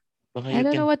think. Baka I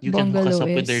don't know what you can hook us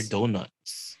Bungalow up with their is.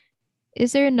 donuts.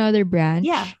 Is there another branch?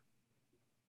 Yeah,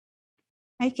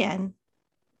 I can.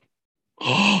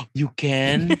 Oh, you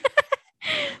can?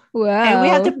 Wow. And we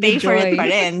have to the pay for it joy. pa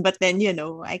rin, but then,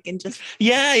 I can just...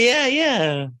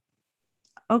 Yeah.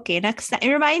 Okay, next time.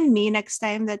 Remind me next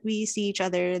time that we see each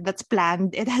other that's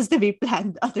planned. It has to be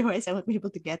planned. Otherwise, I won't be able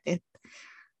to get it.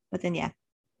 But then, yeah.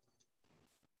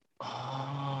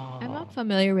 I'm not Oh.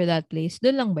 familiar with that place.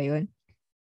 Doon lang ba yun?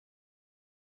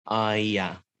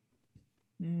 Yeah.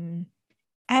 Mm.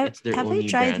 It's their Have I only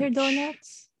tried her branch.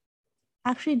 donuts?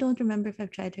 Actually, don't remember if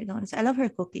I've tried her donuts. I love her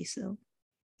cookies though,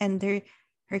 and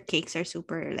her cakes are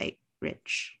super like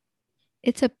rich.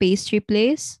 It's a pastry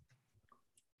place?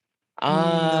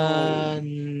 No,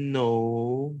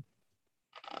 No.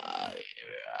 Uh,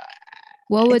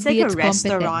 What would it's like be a its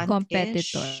restaurant-ish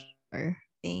competitor?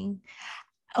 thing.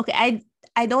 Okay,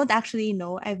 I don't actually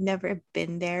know. I've never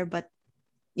been there, but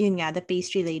yun nga, the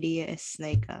pastry lady is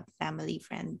like a family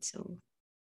friend, so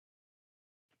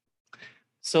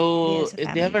So there's a they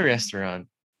have family a friend. restaurant.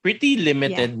 Pretty Yeah.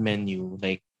 limited menu.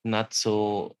 Like not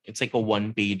so it's like a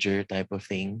one pager type of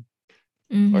thing.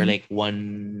 Or Mhm. like one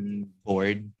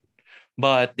board.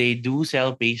 But they do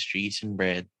sell pastries and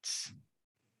breads.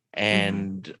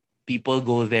 And people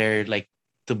go there like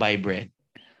to buy bread.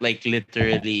 Like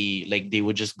literally, like they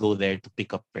would just go there to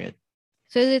pick up bread.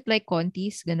 So is it like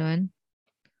Conti's, ganon?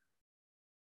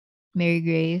 Mary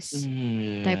Grace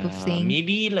type of Yeah, thing?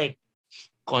 maybe like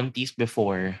Conti's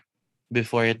before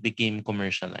it became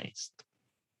commercialized.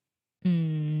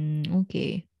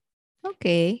 Okay.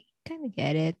 Okay. Kind of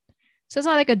get it. So it's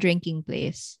not like a drinking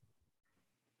place.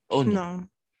 Oh no. No,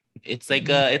 It's like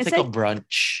Mm. it's a like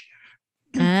brunch.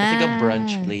 It's like a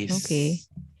brunch place. Okay.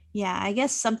 yeah, I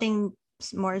guess something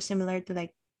more similar to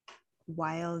like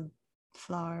wild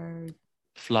flower.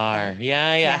 Flour.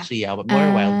 Yeah, Yeah. actually, yeah, but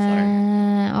more wildflower.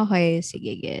 Okay.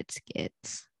 Sige, gets.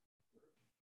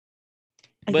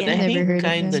 But Again, I I've Never think never heard of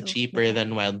been, kind them. of so but cheaper yeah.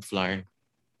 than wildflower.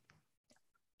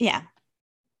 Yeah.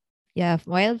 Yeah,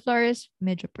 wildflower is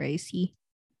medyo pricey.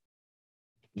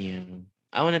 Yeah.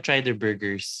 I want to try their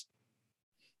burgers.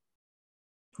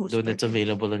 Who's Though that's burger?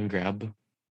 available on Grab.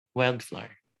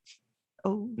 Wildflower.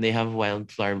 Oh, They have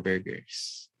wildflower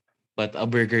burgers. But a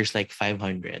burger is like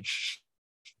 500.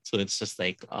 So it's just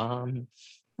like,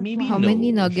 maybe How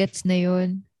many no. nuggets na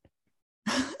yun?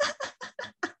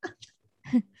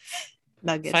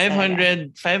 nuggets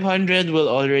talaga. 500 will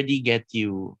already get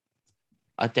you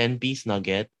a 10-piece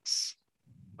nuggets,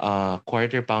 a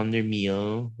quarter pounder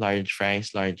meal, large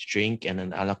fries, large drink, and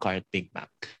an a la carte Big Mac.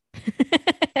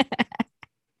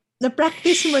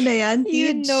 Na-practice mo na yan,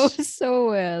 You Tej. know so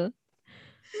well.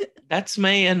 That's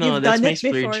my You've that's done my it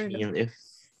splurge before, no? meal. If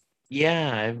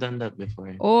yeah, I've done that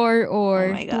before. Or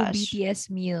Oh my two gosh. BTS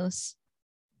meals.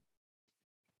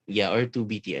 Yeah, or two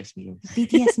BTS meals.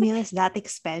 BTS meal is that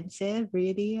expensive?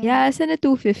 Really? Yeah, it's in a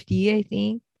 250, I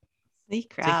think. Holy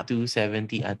It's like crap.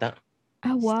 270 ata.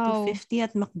 Ah, It's wow. 250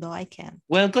 at McDo. I can't.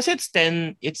 Well, because it's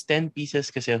ten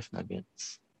pieces kasi of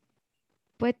nuggets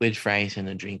But with fries and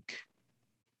a drink.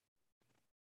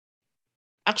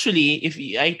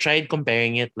 Actually, I tried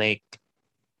comparing it, like,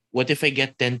 what if I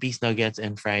get 10-piece nuggets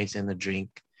and fries and a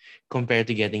drink compared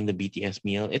to getting the BTS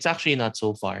meal? It's actually not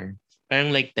so far.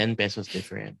 Parang like 10 pesos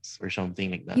difference or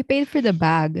something like you that. paid for the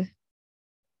bag.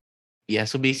 Yeah,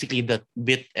 so basically that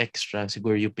bit extra,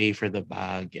 siguro you pay for the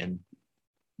bag and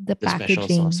The the special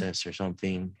packaging. sauces or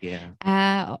something. Yeah.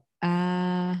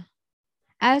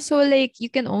 So like you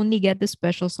can only get the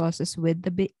special sauces with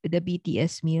the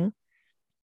BTS meal.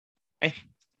 I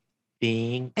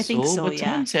think I think so. so, But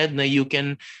yeah.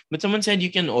 someone said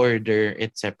you can order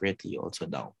it separately also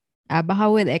now. Baka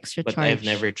with extra But I've charge.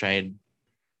 never tried.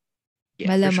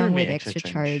 Yeah, for sure Malamang may with extra extra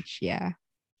charge. Yeah.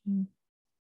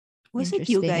 Was it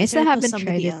you Interesting. I guys still or it was haven't tried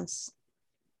somebody it. else?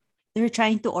 They were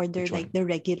trying to order Which like one? the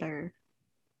regular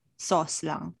sauce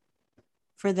lang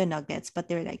for the nuggets, but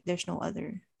they're like, there's no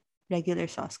other regular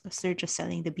sauce because they're just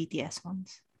selling the BTS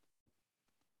ones.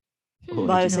 Oh,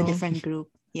 But it was a No, different group.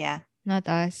 Yeah. not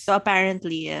us. So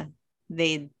apparently,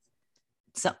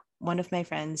 one of my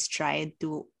friends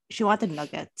she wanted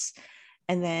nuggets.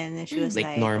 And then she was like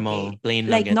like, normal okay, plain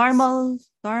like nuggets.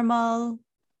 normal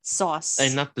sauce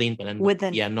Not plain pala. with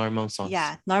an, Yeah, normal sauce.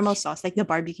 yeah, normal sauce, like the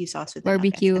barbecue sauce with the nuggets.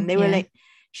 Barbecue. And they were Yeah. like,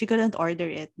 she couldn't order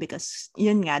it because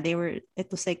yun nga, it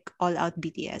was like all out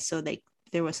BTS. So like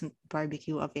there wasn't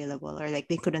barbecue available or like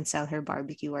they couldn't sell her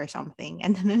barbecue or something.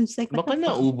 And then I was like, what Baka the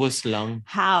fuck? naubos lang.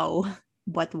 How?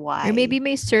 But why? Or maybe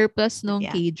may surplus nung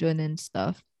Yeah. Cajun and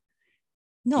stuff.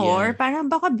 No, Yeah. or parang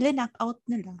baka blinak out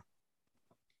nila.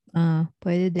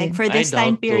 Pwede Like din. for I this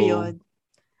time doubt period.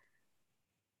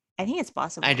 I think it's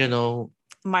possible. I don't know.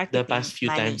 Marketing. The past few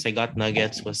money. times I got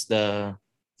nuggets was the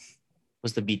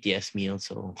BTS meal.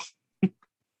 So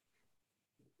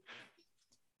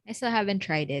I still haven't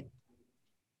tried it.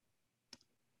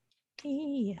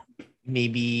 Yeah.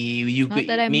 maybe you Not could.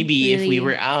 that I'm Maybe if we really-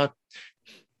 were out.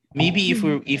 Maybe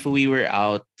if we were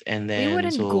out and We then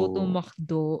wouldn't go to so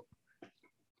McDo.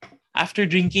 after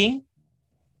drinking,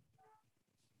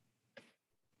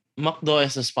 McDo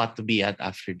is a spot to be at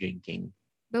after drinking.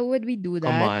 But would we do that?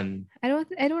 Come on. I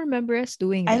don't remember us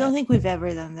doing that. I don't think we've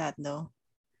ever done that though.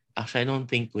 Actually, I don't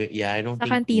think I don't Sa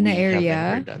think cantina we have area?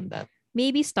 ever done that.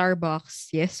 Maybe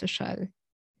Starbucks. Yes, social.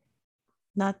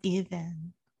 Not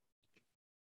even.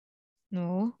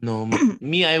 No. No,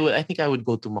 me, I think I would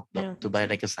go to I McDo don't to think buy so.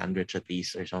 like a sandwich at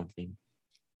least or something.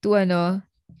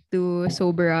 To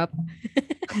sober up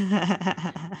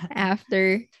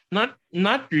after.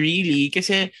 Not really,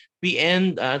 kasi we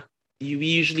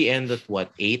usually end at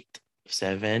what, 8,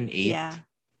 7, 8. Yeah.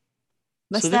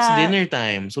 So Basta, that's dinner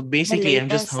time. So basically, I'm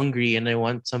just latest- hungry and I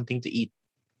want something to eat.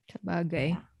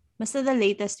 Sabagay. basta the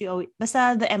latest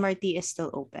basta the MRT is still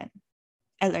open.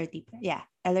 LRT. Yeah.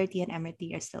 LRT and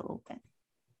MRT are still open.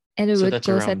 And we So would that's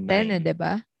close at around 10, 9.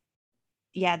 diba?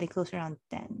 Yeah, they close around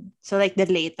 10. So like the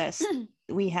latest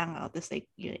we hang out is like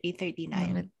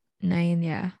 8:39. 9,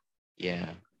 yeah.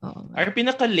 Yeah. Oo nga. Our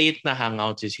pinaka-late na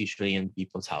hangouts is usually in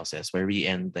people's houses where we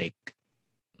end like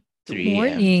 3 a.m.,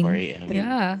 Morning. 4 a.m.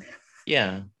 Yeah.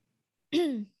 Yeah.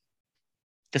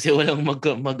 Kasi walang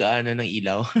mag-ano ng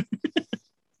ilaw.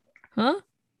 Huh?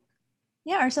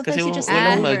 Yeah, or sometimes Kasi you just stay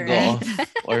walang over, mag-off right?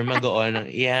 or mag-on.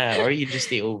 Yeah, or you just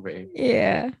stay over.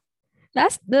 Yeah.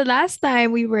 The last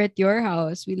time we were at your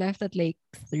house, we left at like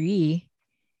 3.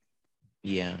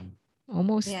 Yeah.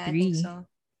 Almost Yeah, 3. I think so.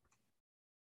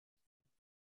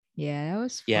 Yeah, that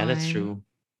was fun. Yeah, that's true.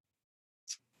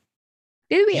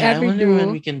 Did we Yeah, I ever wonder do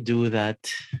when we can do that.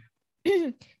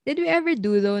 Did we ever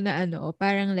do though na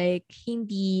parang like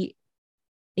hindi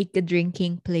like a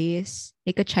drinking place,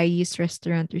 like a Chinese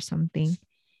restaurant or something?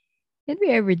 Did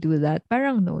we ever do that?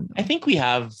 Parang no. I think we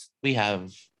have.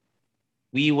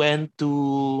 We went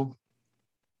to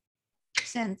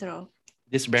Centro.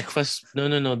 this breakfast. No.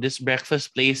 This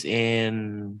breakfast place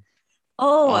in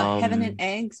Oh, Heaven and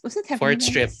Eggs. Was it Heaven Fort and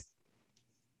Strip. Eggs?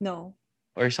 No,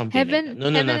 or something Heaven, like that. No,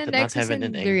 Heaven not and Eggs is Heaven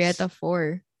in and Eggs. Glorieta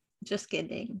 4. just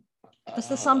kidding.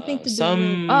 Basta something to do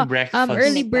Some Oh, breakfast.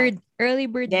 Early Like that.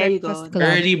 Bird There you Breakfast go. Club.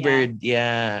 Early Yeah. bird.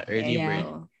 Yeah, early Yeah. bird.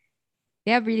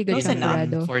 They have really good Close enough.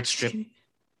 champurrado. Fort Strip.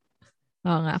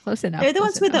 Oo nga, close enough. They're the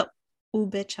close ones with enough. the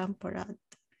ube champurrado,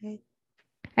 right?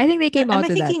 I think they came Am out I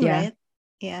to that, thinking yeah. right?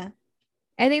 Yeah.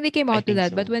 I think they came I out to think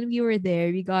that, but so. when we were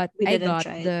there, We I didn't got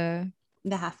try it. the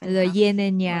The half and the half yin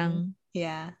and one. yang.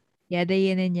 Yeah. Yeah, the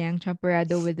yin and yang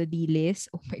champurrado with the dilis.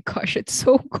 Oh my gosh, it's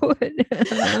so good.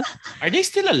 Are they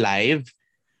still alive?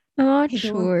 Not I don't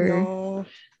sure. know.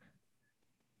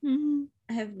 Mhm.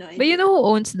 I have no But you idea. know who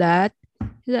owns that?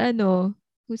 The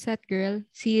who's that girl?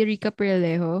 Si Rica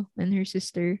Perelejo and her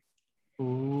sister.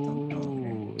 Don't know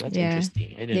her. Ooh, that's Yeah,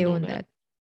 interesting. I they didn't know own that. that.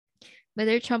 But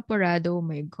their champurrado, oh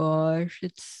my gosh,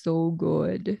 it's so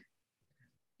good.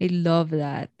 I love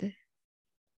that.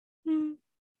 Hmm.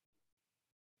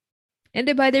 And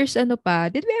diba there's ano pa?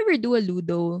 Did we ever do a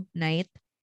Ludo night?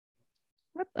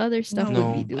 What other stuff would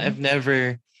No. we No, do? I've We never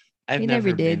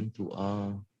never did. been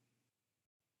to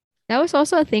That was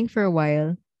also a thing for a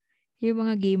while. Yung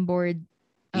mga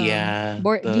yeah,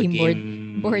 board the game board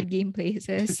game board game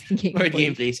places, game board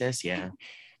game board. places, yeah.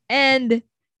 And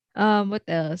what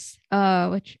else?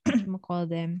 What you call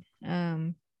them?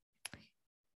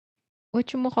 What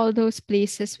you call those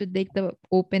places with like the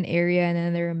open area and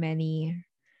then there are many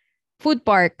food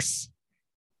parks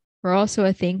were also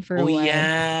a thing for Oh a while.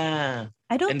 yeah.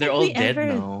 I don't And they're think all we dead ever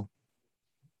now.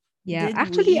 Yeah, did.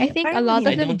 actually, I We think a apparently lot I of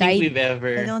not. them don't think died. we've I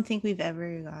ever don't think we've ever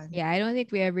gone. Yeah, I don't think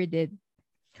we ever did.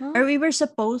 Huh? Or we were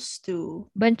supposed to.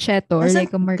 Bancheto or like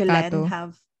a Doesn't Glenn mercato.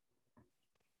 have?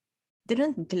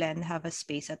 Didn't Glenn have a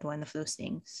space at one of those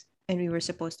things? And we were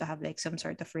supposed to have like some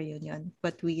sort of reunion,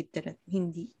 but we didn't.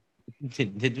 Hindi.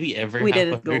 did we ever We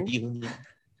have a didn't go. reunion?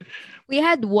 We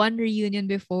had one reunion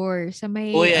before sa Oh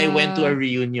may yeah, I went to a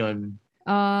reunion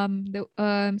sa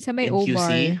may in O QC.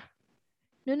 Bar.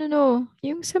 No.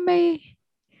 Yung sa may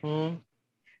Huh?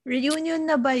 Reunion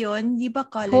na ba yun? Di ba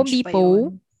Home college pa Depot.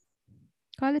 yun?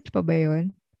 College pa ba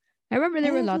yun? I remember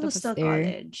there I were a think lot it of was us still there.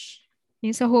 college.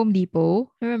 Yung sa Home Depot.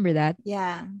 Remember that?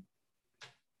 Yeah.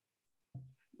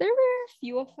 There were a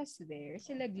few of us there.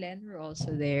 Sila Glenn were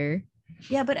also there.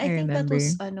 Yeah, but I I think that remember.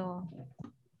 was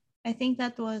I think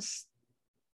that was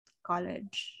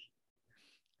college.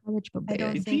 College pa ba I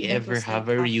don't yun? Did think we that ever was have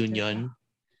like a after reunion?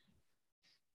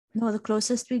 No, the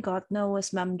closest we got now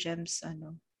was Ma'am Jem's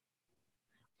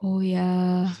Oh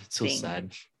yeah. It's so thing. sad.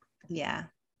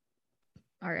 Yeah.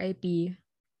 R.I.P.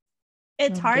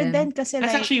 It's Ma'am hard Jem. then kasi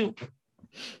That's like actually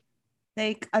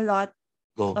a lot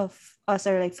go. of us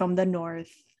are like from the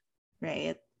north,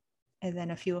 right? And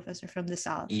then a few of us are from the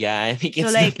south. Yeah, I think So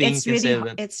it's like the thing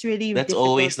kasi it's really that's difficult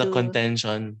always the to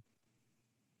contention.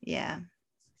 yeah.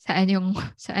 Saan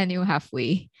yung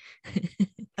halfway?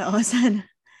 Oo, sana.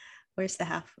 Where's the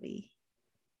halfway?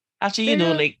 Actually,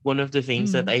 Pero, like one of the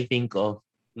things that mm. I think of,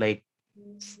 like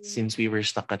since we were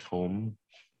stuck at home,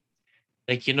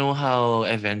 like how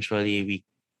eventually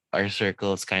our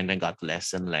circles kind of got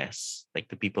less and less. Like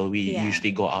the people we Yeah.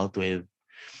 usually go out with,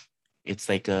 it's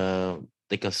like a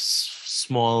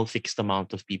small fixed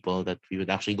amount of people that we would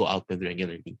actually go out with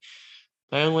regularly.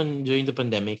 Parang when during the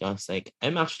pandemic, I was like,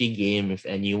 I'm actually game if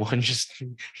anyone just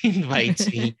invites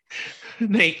me.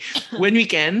 Like when we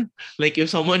can, like if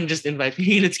someone just invites me,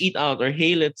 hey, let's eat out, or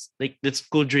hey, let's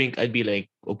go drink, I'd be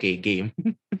like, okay, game.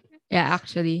 Yeah,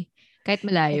 actually. Kahit I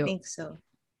malayo. think so.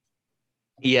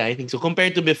 Yeah, I think so.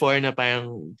 Compared to before, na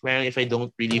parang if I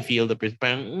don't really feel the person,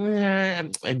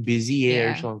 parang I'm busy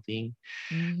or Yeah. something.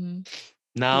 Mm-hmm.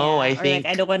 Now I or like think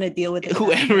I don't want to deal with it.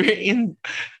 whoever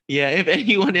if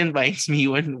anyone invites me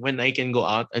when I can go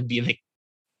out, I'd be like,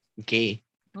 okay.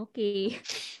 Okay.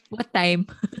 What time?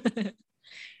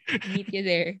 Meet you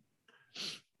there.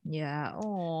 Yeah.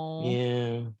 Oh.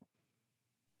 Yeah.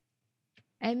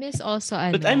 I miss also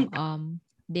But I'm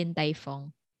Din Tai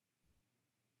Fung.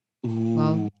 ooh.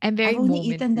 Wow. I'm very I've only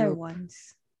moment eaten there group.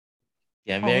 once.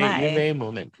 Yeah, Oo nga you're eh. very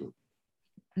moment group.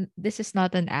 This is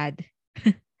not an ad.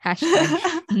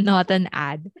 Hashtag not an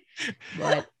ad.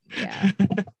 But yeah.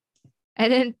 I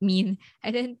didn't mean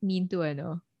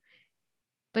to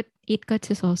But 8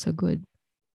 Cuts is also good.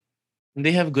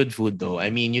 They have good food though. I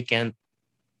mean, you can't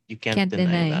Can't deny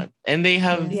deny. that. And they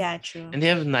have Yeah, true. and they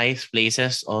have nice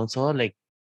places also, like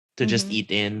to just Mhm. eat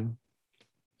in.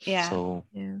 Yeah. So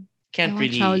Yeah. can't I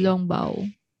want Xiao really. Long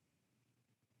Bao.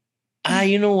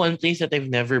 One place that I've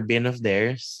never been of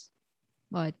theirs,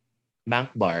 What?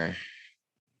 Bank Bar.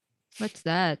 What's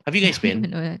that? Have you guys I don't even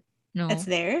been? know that. No. That's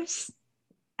theirs?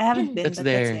 I haven't been, That's but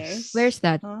that's theirs. theirs. Where's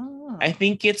that? Oh. I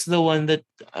think it's the one that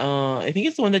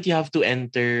you have to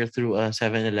enter through a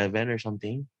 7-Eleven or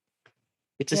something.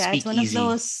 It's a it's one of speakeasy.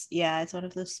 those. Yeah, it's one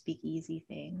of those speakeasy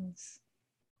things.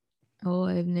 Oh,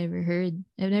 I've never heard.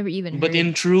 I've never even But heard.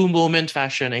 in true moment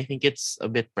fashion, I think it's a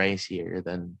bit pricier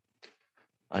than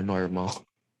a normal.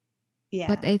 Yeah.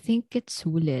 But I think it's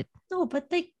sulit. No, but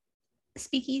like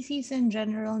speakeasies in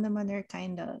general naman are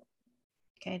kind of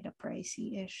kind of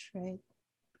pricey-ish, right?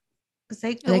 Because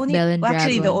like Like Bell and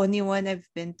actually the Dragon. only one I've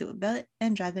been to, Bell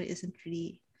and Dragon isn't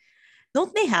really.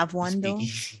 Don't they have one though?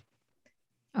 Speaking.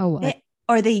 Oh, what?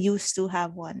 Or they used to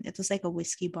have one. It was like a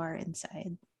whiskey bar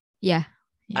inside. Yeah.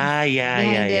 Yeah.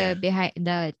 Yeah, yeah. Behind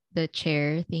the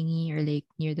chair thingy, or like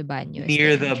near the banyo is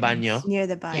Near the the entrance. banyo. Near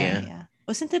the banyo, Yeah. yeah.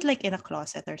 Wasn't it like in a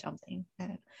closet or something? I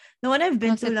don't know. The one I've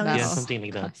been to Closet lang ba? Yeah, is, Oo. something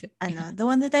like that. Closet. the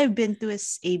one that I've been to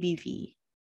is ABV.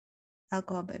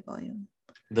 Alcohol by volume.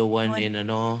 The one One in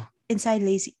inside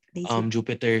Lazy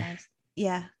Jupiter.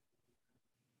 Yeah.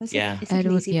 Was it? Yeah. Is I it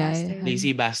don't. Lazy Yeah. I Bastard? Lazy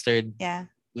haven't. Bastard, Yeah.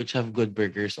 which have good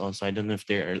burgers also. I don't know if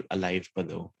they're alive pa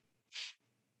though.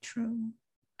 True.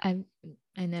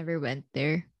 I never went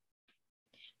there.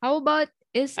 How about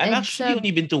is I've actually EDSA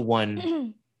only been to one.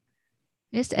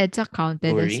 is EDSA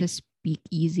counted as a Brewery.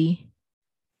 speakeasy?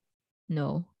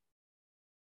 No.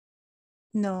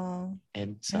 No,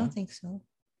 And I don't think so.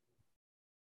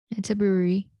 It's a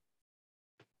brewery.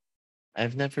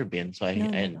 I've never been, so No.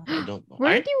 I don't know.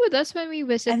 Weren't you with us when we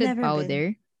visited never Pau been.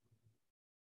 there?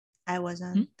 I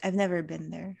wasn't. I've never been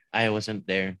there. I wasn't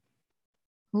there.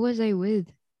 Who was I with?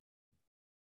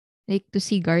 Like to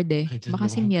see guard eh. I don't Baka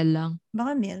si know. Miel lang.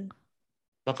 Baka Miel.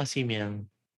 Baka si Miang,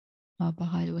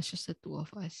 Baka it was just the two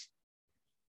of us.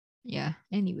 Yeah.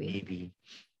 Anyway. maybe.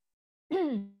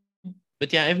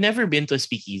 But yeah, I've never been to a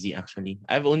speakeasy actually.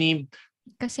 I've only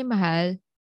Kasi mahal.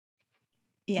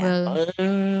 Yeah.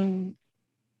 Well,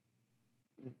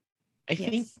 I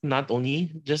think Yes. not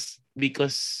only just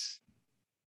because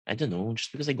I don't know,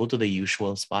 just because I go to the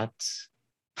usual spots.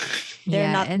 They're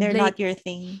yeah. And they're like, not your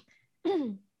thing.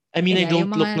 I mean, I yeah, don't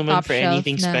yung look mga naman top for shelf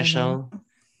anything na, special.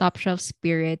 top shelf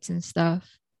spirits and stuff.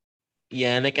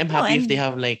 Yeah, like I'm No, happy if they and-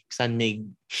 have like San Mig.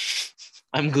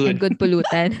 I'm And good. good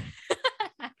pulutan.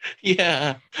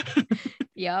 Yeah.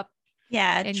 Yup.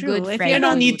 Yeah, And true. good If fried you're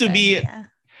not, don't need to pulutan. be- yeah,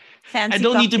 fancy I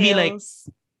don't need to be like- cocktails.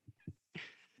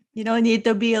 You don't need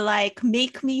to be like,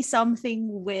 make me something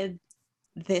with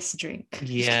this drink.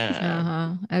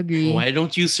 Yeah. Agree. Why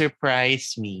don't you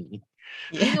surprise me?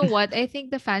 You know what? I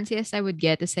think the fanciest I would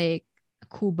get is like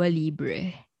Cuba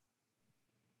Libre.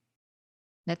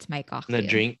 That's my cocktail. The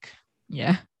drink.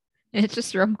 Yeah. It's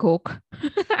just rum coke.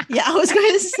 Yeah, I was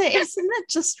going to say, isn't that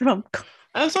just rum?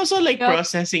 I was also like Yup.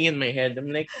 processing in my head.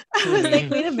 I'm like, I was like,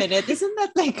 wait a minute, isn't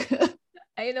that like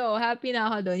I know. Happy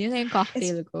na ako doon. Yun na yung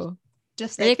cocktail ko.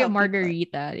 just Or like how a people-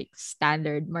 margarita. Like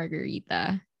standard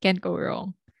margarita. Can't go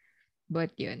wrong.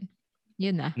 But yun.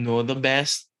 Yun na. no, the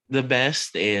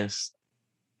best is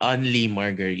only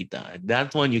margarita.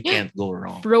 That one you can't go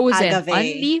wrong. Frozen. Agave.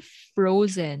 Only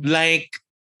frozen. Like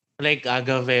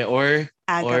agave or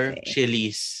Agave.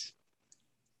 Chili's.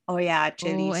 Oh yeah, Oh,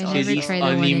 chilies. I never Chili's tried the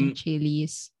one only- in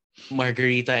Chili's.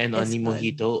 Margarita and It's only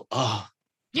good. mojito. Oh,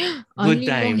 Only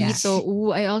times. mojito.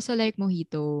 Ooh, I also like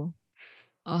mojito.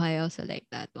 Oh, I also like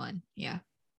that one. Yeah.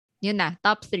 Yun na.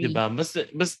 Top 3. diba?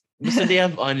 Basta they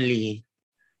have only.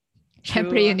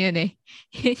 Siyempre True. yun eh.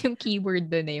 Yun yung keyword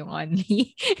dun eh, yung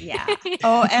only. Yeah.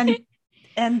 Oh,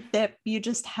 and dip, you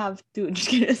just have to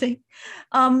just gonna say,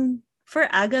 for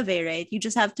agave, right? You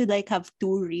just have to like have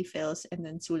 2 refills and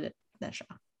then sulit na siya.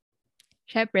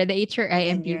 Siyempre, the HRIM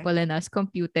And you're- people and us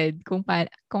computed kung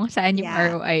saan yung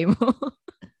Yeah. ROI mo.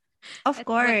 Of At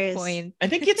what course. point. I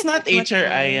think it's not What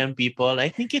HRIM people. I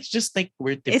think it's just like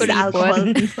we're It's tipid. the alcohol.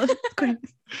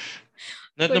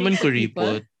 Not naman Kuripot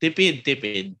kuripot. Tipid.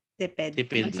 Tipid.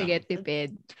 Tipid Oh, sige, lang. tipid.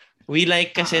 We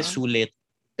like kasi Oo. sulit.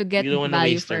 To get You don't wanna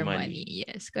value waste for our money. money.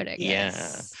 Yes, correct. Yeah.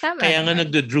 Tama Kaya nga naman.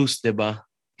 nagdo-druce, diba?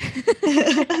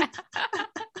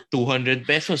 200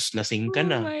 pesos, lasing ka Oh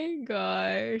na. my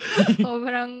gosh.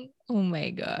 Sobrang, oh my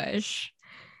gosh.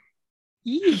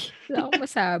 Yee, wala akong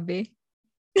masabi.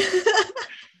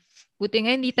 Buti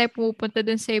nga hindi tayo pupunta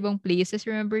dun sa ibang places.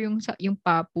 Remember yung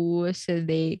Papus,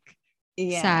 Lake,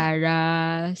 Yeah.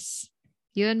 Saras.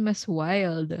 Yun, mas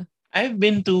wild. I've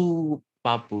been to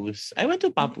Papus. I went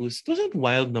to Papus. It wasn't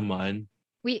wild naman.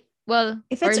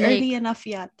 If it's or like, early enough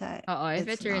yata. oo, if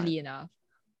it's early enough.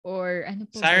 Or ano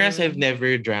po Sarah's yun? I've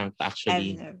never drank I've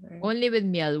actually. never. Only with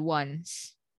Miel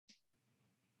once.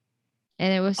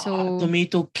 And it was so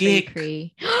Tomato kick.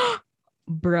 cray.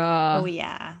 Bruh. Oh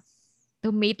yeah.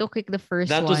 Tomato kick the first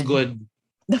That one. was good.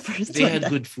 The first They one.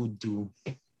 had good food too.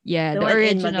 Yeah, The the one in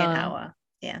original. Maginawa.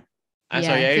 Yeah,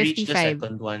 Sorry, I reached the 55.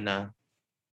 second one na.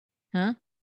 Huh?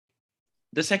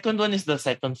 The second one is the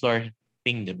second floor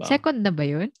thing, diba? Second na ba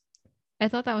yun? I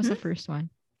thought that was the Hmm? first one.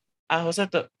 Was that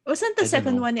the... Wasn't I the don't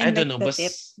second know. one I in don't like know, the but-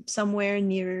 tip somewhere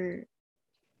near?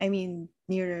 I mean,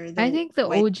 nearer. I think the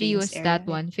White OG Plains was that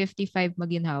area. one. 55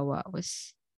 Maginhawa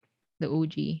was The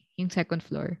OG. Yung second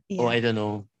floor. Oh, I Yeah. don't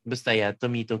know. Basta yeah,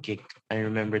 Tomato Kick. I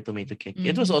remember Tomato Kick.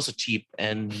 It was Mhm. also cheap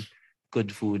and good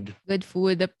food. Good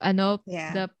food.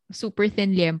 Yeah. The super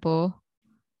thin liempo.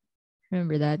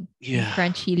 Remember that? Yung Yeah.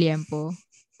 crunchy liempo.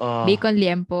 Oh, Bacon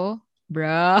liempo.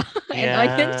 Bruh. And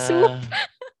onion soup. yeah.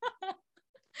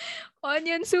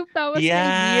 Onion soup tapos may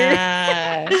beer.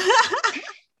 Yeah.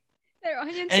 Their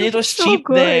onion And soup it is was so cheap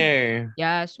good. there.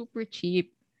 Yeah, super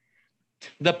cheap.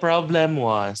 The problem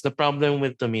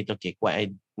with Tomato Kick, why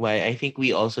I think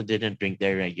we also didn't drink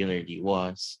there regularly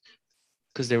was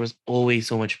because there was always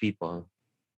so much people.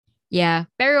 Yeah.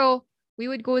 Pero we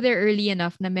would go there early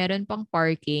enough na meron pang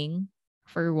parking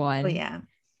for Oh one. yeah.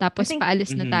 I Tapos think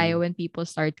paalis na tayo Mhm. when people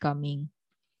start coming.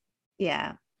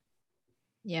 yeah.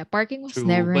 Yeah, parking was True.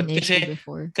 never an But issue kasi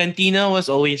before. Cantina was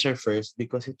always our first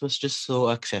because it was just so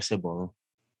accessible.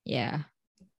 Yeah.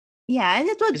 Yeah, and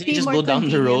it would Kasi you be just more go down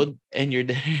the convenient. road and you're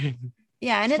there.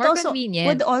 Yeah, and it More also would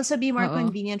convenient. also be more Oo.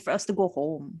 convenient for us to go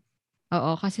home.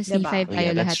 Oo, kasi Diba? C5 Oh tayo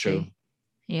yeah, that's lahat eh. true.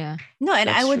 Yeah. No, and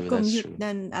I That's would true. That's commute true.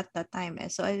 then at that time.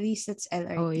 So at least it's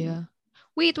LRT. Oh, yeah.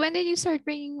 Wait, when did you start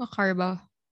bringing a car ba?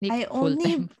 Like, I full only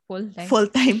time. Full time. full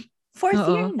time. Fourth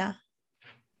year Oo. na.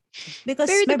 Because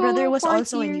Pero di my brother ba was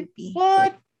fourth also in year? UP.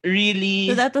 What? So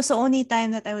Really? that was the only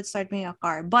time that I would start bringing a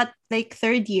car. But like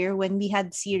third year, when we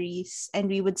had series and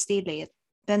we would stay late,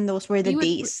 then those were the You would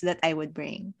days that I would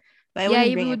bring. But I Yeah, wouldn't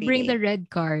you bring would every bring the day. red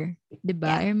car. Diba?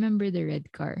 Yeah. I remember the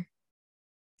red car.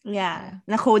 Yeah.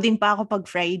 Na-coding pa ako pag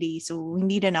Friday. So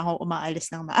hindi na ako umaalis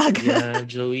ng maaga. Yeah,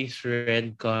 Joey's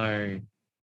red car.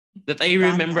 That I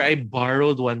remember Ganda. I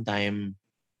borrowed one time.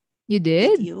 You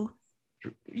Did did? you?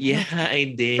 Yeah,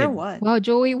 I did. For what? Wow,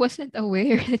 Joey wasn't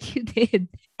aware that you did.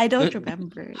 I don't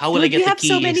remember. How will I Dude, get we the have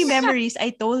so many keys? memories.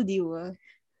 I told you.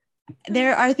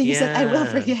 There are things that I will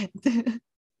Yeah. forget.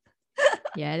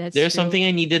 Yeah, that's There's true. something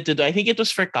I needed to do. I think it was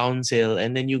for council,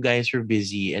 and then you guys were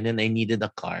busy, and then I needed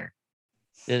a car.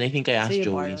 Then I think I So asked you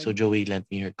Joey, so borrowed. Joey lent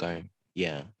me her car.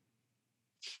 Yeah.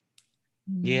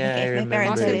 Mm. Yeah, Okay, I if my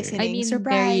parents are remember. I listening, mean, very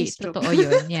surprise. Joke. totoo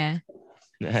yun, yeah.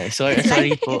 Sorry, It's like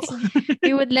sorry po.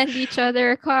 We would lend each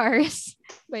other cars,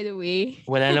 by the way.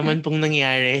 Wala naman pong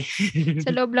nangyari. Sa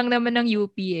loob lang naman ng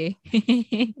UP eh.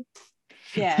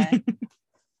 yeah.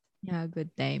 Yeah,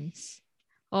 good times.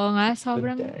 Oo nga,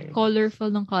 sobrang times. colorful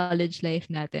ng college life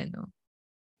natin, no?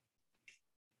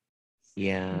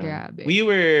 Yeah. Grabe. We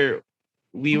were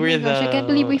Oh my gosh, I can't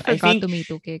believe we I forgot think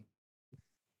Tomato Kick.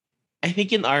 I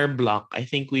think in our block, I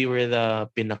think we were the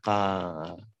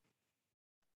pinaka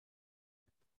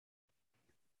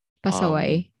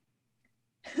Pasaway.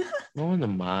 no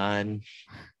naman.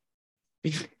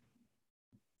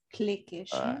 Clickish.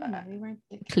 Uh, No, we weren't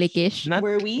clickish. Clickish. Not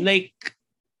Were we? like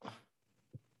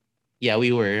yeah,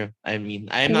 we were. I mean,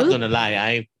 I'm not Cool? gonna lie,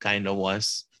 I kind of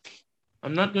was.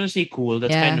 I'm not gonna say cool. That's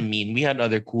Yeah. kind of mean. We had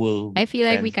other cool. I feel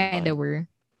like we friends kind naman. of were.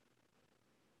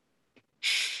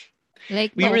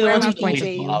 Like, We But were the where ones we who always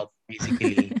TJ go you? out,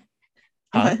 basically.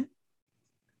 Huh?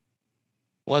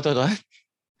 What? Huh?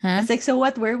 It's like, so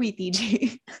what were we,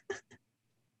 TJ?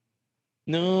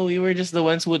 No, we were just the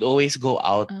ones who would always go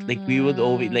out. Like we would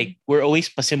always we're always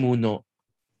pasimuno.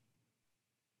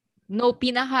 No,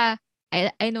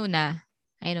 I know na.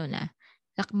 I know na.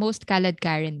 The most Kalad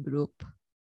Karen group.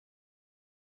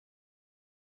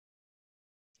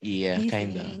 Yeah, Do you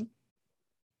kinda. think?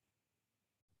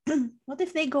 What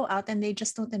if they go out and they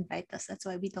just don't invite us? That's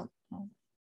why we don't know.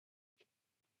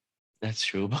 That's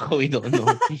true. Baka we don't know.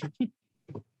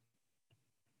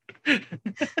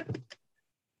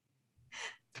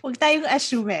 Huwag tayong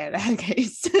assumera,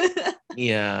 guys.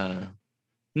 Yeah.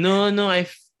 No, I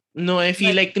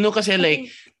feel But like no kasi I like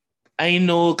think- I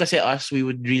know kasi us we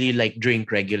would really like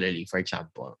drink regularly, for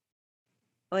example.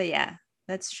 Oh yeah,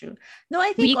 that's true. No,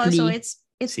 I think also Weekly. it's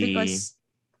See. because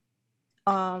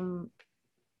I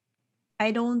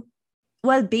don't,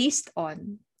 well, based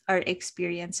on our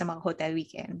experience sa mga hotel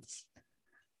weekends,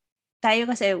 tayo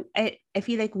kasi I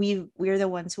feel like we're the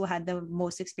ones who had the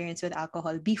most experience with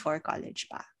alcohol before college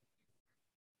pa.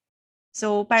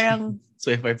 So parang So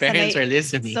if our parents sanay- are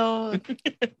listening. so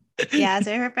yeah,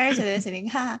 so if our parents are listening,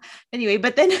 ha. Anyway,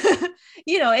 but then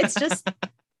it's just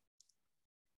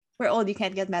we're old, you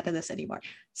can't get mad at us anymore.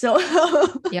 So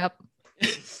Yep.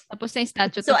 Tapos na yung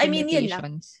statute So, of I mean, yun lang.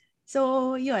 limitations.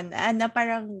 So, yun. And na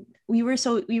parang we were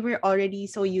already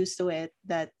so used to it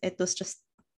that it was just,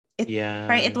 yeah.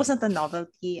 parang it wasn't a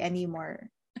novelty anymore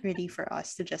really for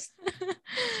us to just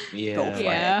yeah. go for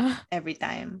Yeah. it every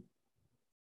time.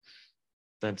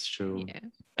 That's true. Yeah.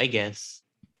 I guess.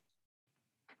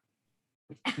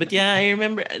 But yeah, I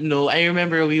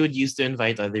remember we would used to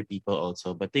invite other people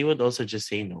also, but they would also just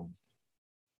say no.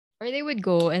 Or they would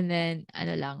go and then,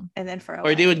 ano lang. And then for a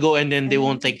Or they would while. go and then they And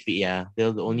won't then-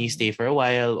 they'll only stay for a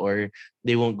while, or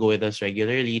they won't go with us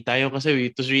regularly. Tayo kasi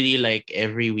it was really like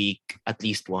every week at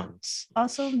least once.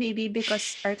 Also, maybe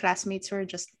because our classmates were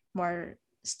just more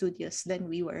studious than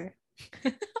we were.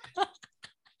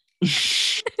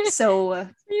 So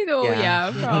You know, Yeah. yeah,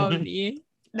 probably.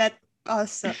 that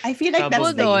also, I feel like that's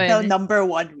Probably. like the Hold on. number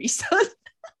one reason.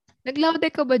 Naglaude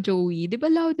ka ba, Joey? Di ba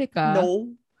laude ka? No.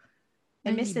 I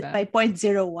Ay, missed it ba? by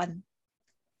 0.01.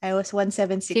 I was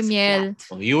 176 Si Miel. flat.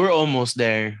 Oh, you were almost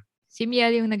there. Si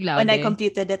Miel yung naglaude. When I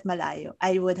computed it malayo,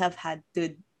 I would have had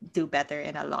to do better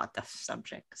in a lot of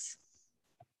subjects.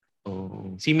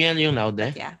 Oh, si Miel yung loud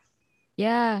eh? Yeah,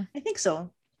 Yeah, I think so.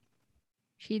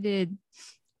 she did.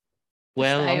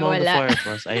 Well, Basta ay among the wala. four of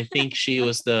us, I think she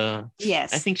was the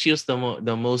Yes,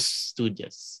 the most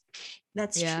studious.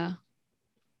 that's Yeah. true.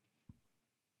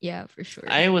 Yeah, for sure.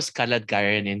 I was Kalad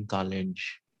Karen in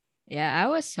college. Yeah, I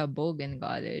was sabog in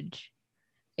college.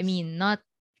 I mean, not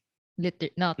not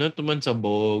Not naman sa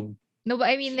bog. no, but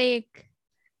I mean like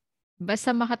basta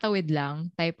makatawid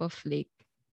lang type of like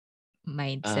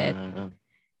mindset.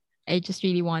 I just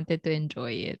really wanted to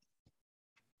enjoy it.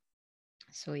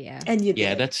 So yeah, And you did.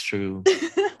 Yeah, that's true.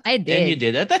 I did. And you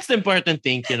did. That's the important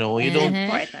thing, you know. You don't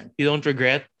important. you don't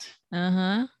regret.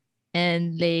 Uh-huh.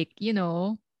 And like, you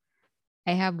know,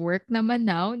 I have work naman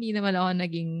now. Hindi naman ako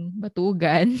naging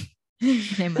batugan.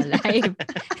 I'm alive.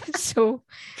 So,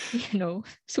 you know,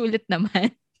 sulit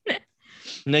naman.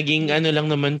 Naging ano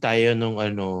lang naman tayo nung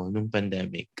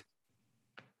pandemic.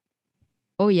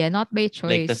 Oh yeah, not by choice.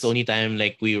 Like that's the only time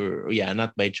like we were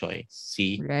not by choice.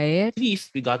 See? Right? At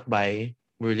least we got by.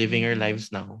 We're living our Mhm. lives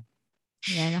now.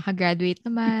 Yeah, nakagraduate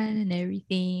naman and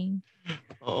everything.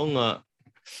 Oo nga.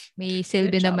 May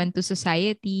silbi Good job. naman to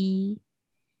society.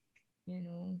 You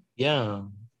know. Yeah.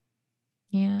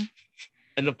 Yeah.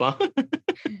 Ano pa?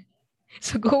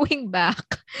 So going back,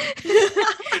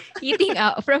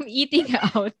 from eating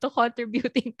out to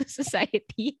contributing to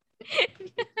society.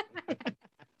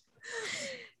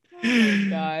 Oh my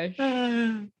gosh.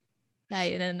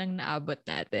 Tayo na nang naabot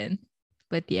natin.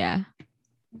 But yeah.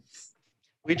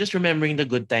 We're just remembering the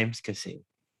good times kasi.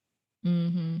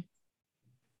 Mm-hmm.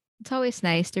 It's always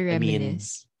nice to I mean,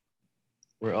 reminisce.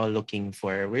 We're all looking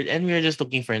for we're just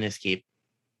looking for an escape.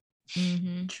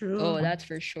 Mm-hmm. True. Oh, that's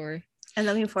for sure. And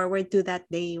looking forward to that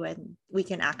day when we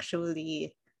can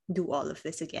actually do all of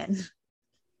this again.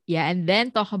 Yeah, and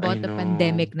then talk about the know.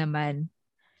 pandemic naman.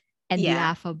 And Yeah.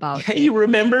 laugh about You it.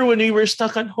 remember when we were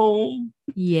stuck at home?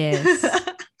 Yes.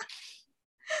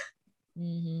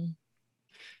 Mm-hmm.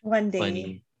 One day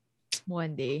Funny.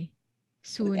 One day.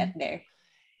 we'll Soon. get there.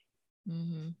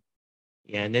 Mm-hmm.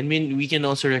 Yeah, and then we can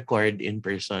also record in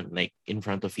person, like in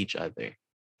front of each other.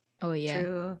 Oh, yeah.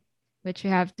 True. But you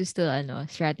have to still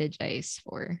strategize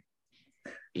for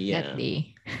Yeah. that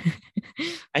day.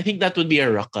 I think that would be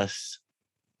a ruckus.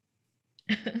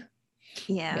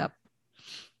 Yeah. Yup.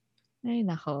 Ay,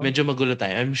 nako. Medyo magulo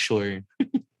tayo, I'm sure.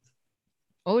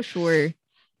 Oh, sure.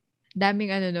 Daming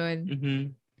nun. Mm-hmm.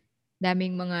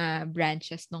 Daming mga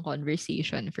branches ng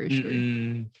conversation for sure.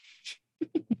 Mm-mm.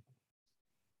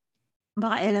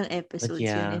 Baka ilang episodes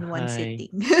yeah, yun in one hi.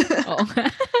 sitting. Oo nga.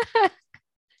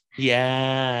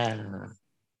 Yeah.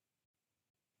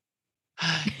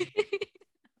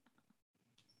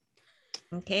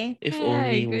 Okay. If Ay,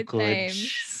 only we good could.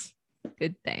 times.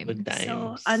 Good times. Good times.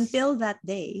 So until that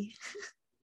day,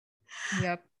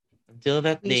 Yep. Until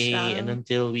that We day and shall-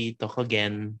 until we talk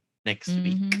again next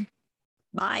week. Mhm.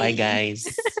 bye. Bye, guys.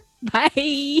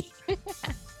 Bye.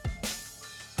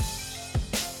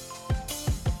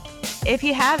 If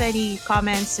you have any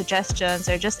comments, suggestions,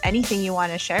 or just anything you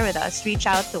want to share with us, reach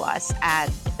out to us at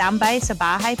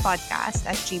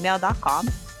tambaysabahaypodcast@gmail.com,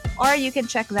 or you can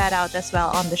check that out as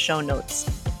well on the show notes.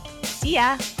 See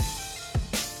ya!